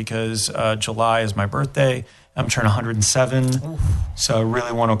important because July is my birthday. I'm turning 107. So I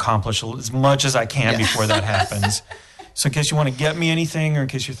really want to accomplish as much as I can before that happens. So in case you want to get me anything or in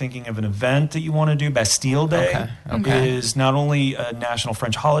case you're thinking of an event that you want to do, Bastille Day is not only a national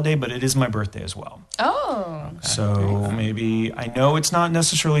French holiday, but it is my birthday as well. Oh. So maybe, I know it's not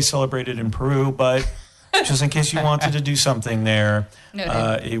necessarily celebrated in Peru, but just in case you wanted to do something there,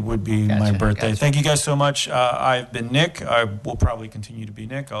 it would be my birthday. Gotcha. Thank you guys so much. I've been Nick. I will probably continue to be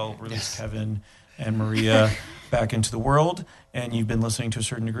Nick. I'll release Kevin and Maria back into the world. And you've been listening to A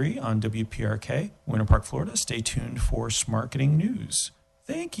Certain Degree on WPRK, Winter Park, Florida. Stay tuned for Smarketing News.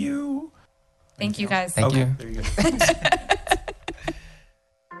 Thank you. Thank you, guys. Thank you. There you go.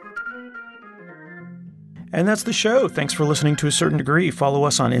 And that's the show. Thanks for listening to A Certain Degree. Follow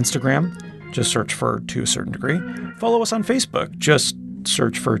us on Instagram. Just search for To a Certain Degree. Follow us on Facebook. Just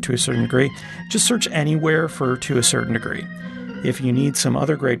search for To a Certain Degree. Just search anywhere for To a Certain Degree. If you need some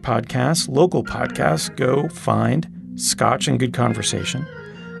other great podcasts, local podcasts, go find Scotch and Good Conversation.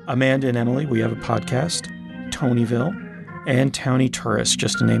 Amanda and Emily, we have a podcast. Tonyville and Townie Tourist,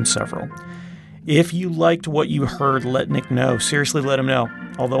 just to name several. If you liked what you heard, let Nick know. Seriously, let him know.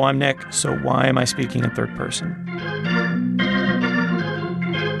 Although I'm Nick, so why am I speaking in third person?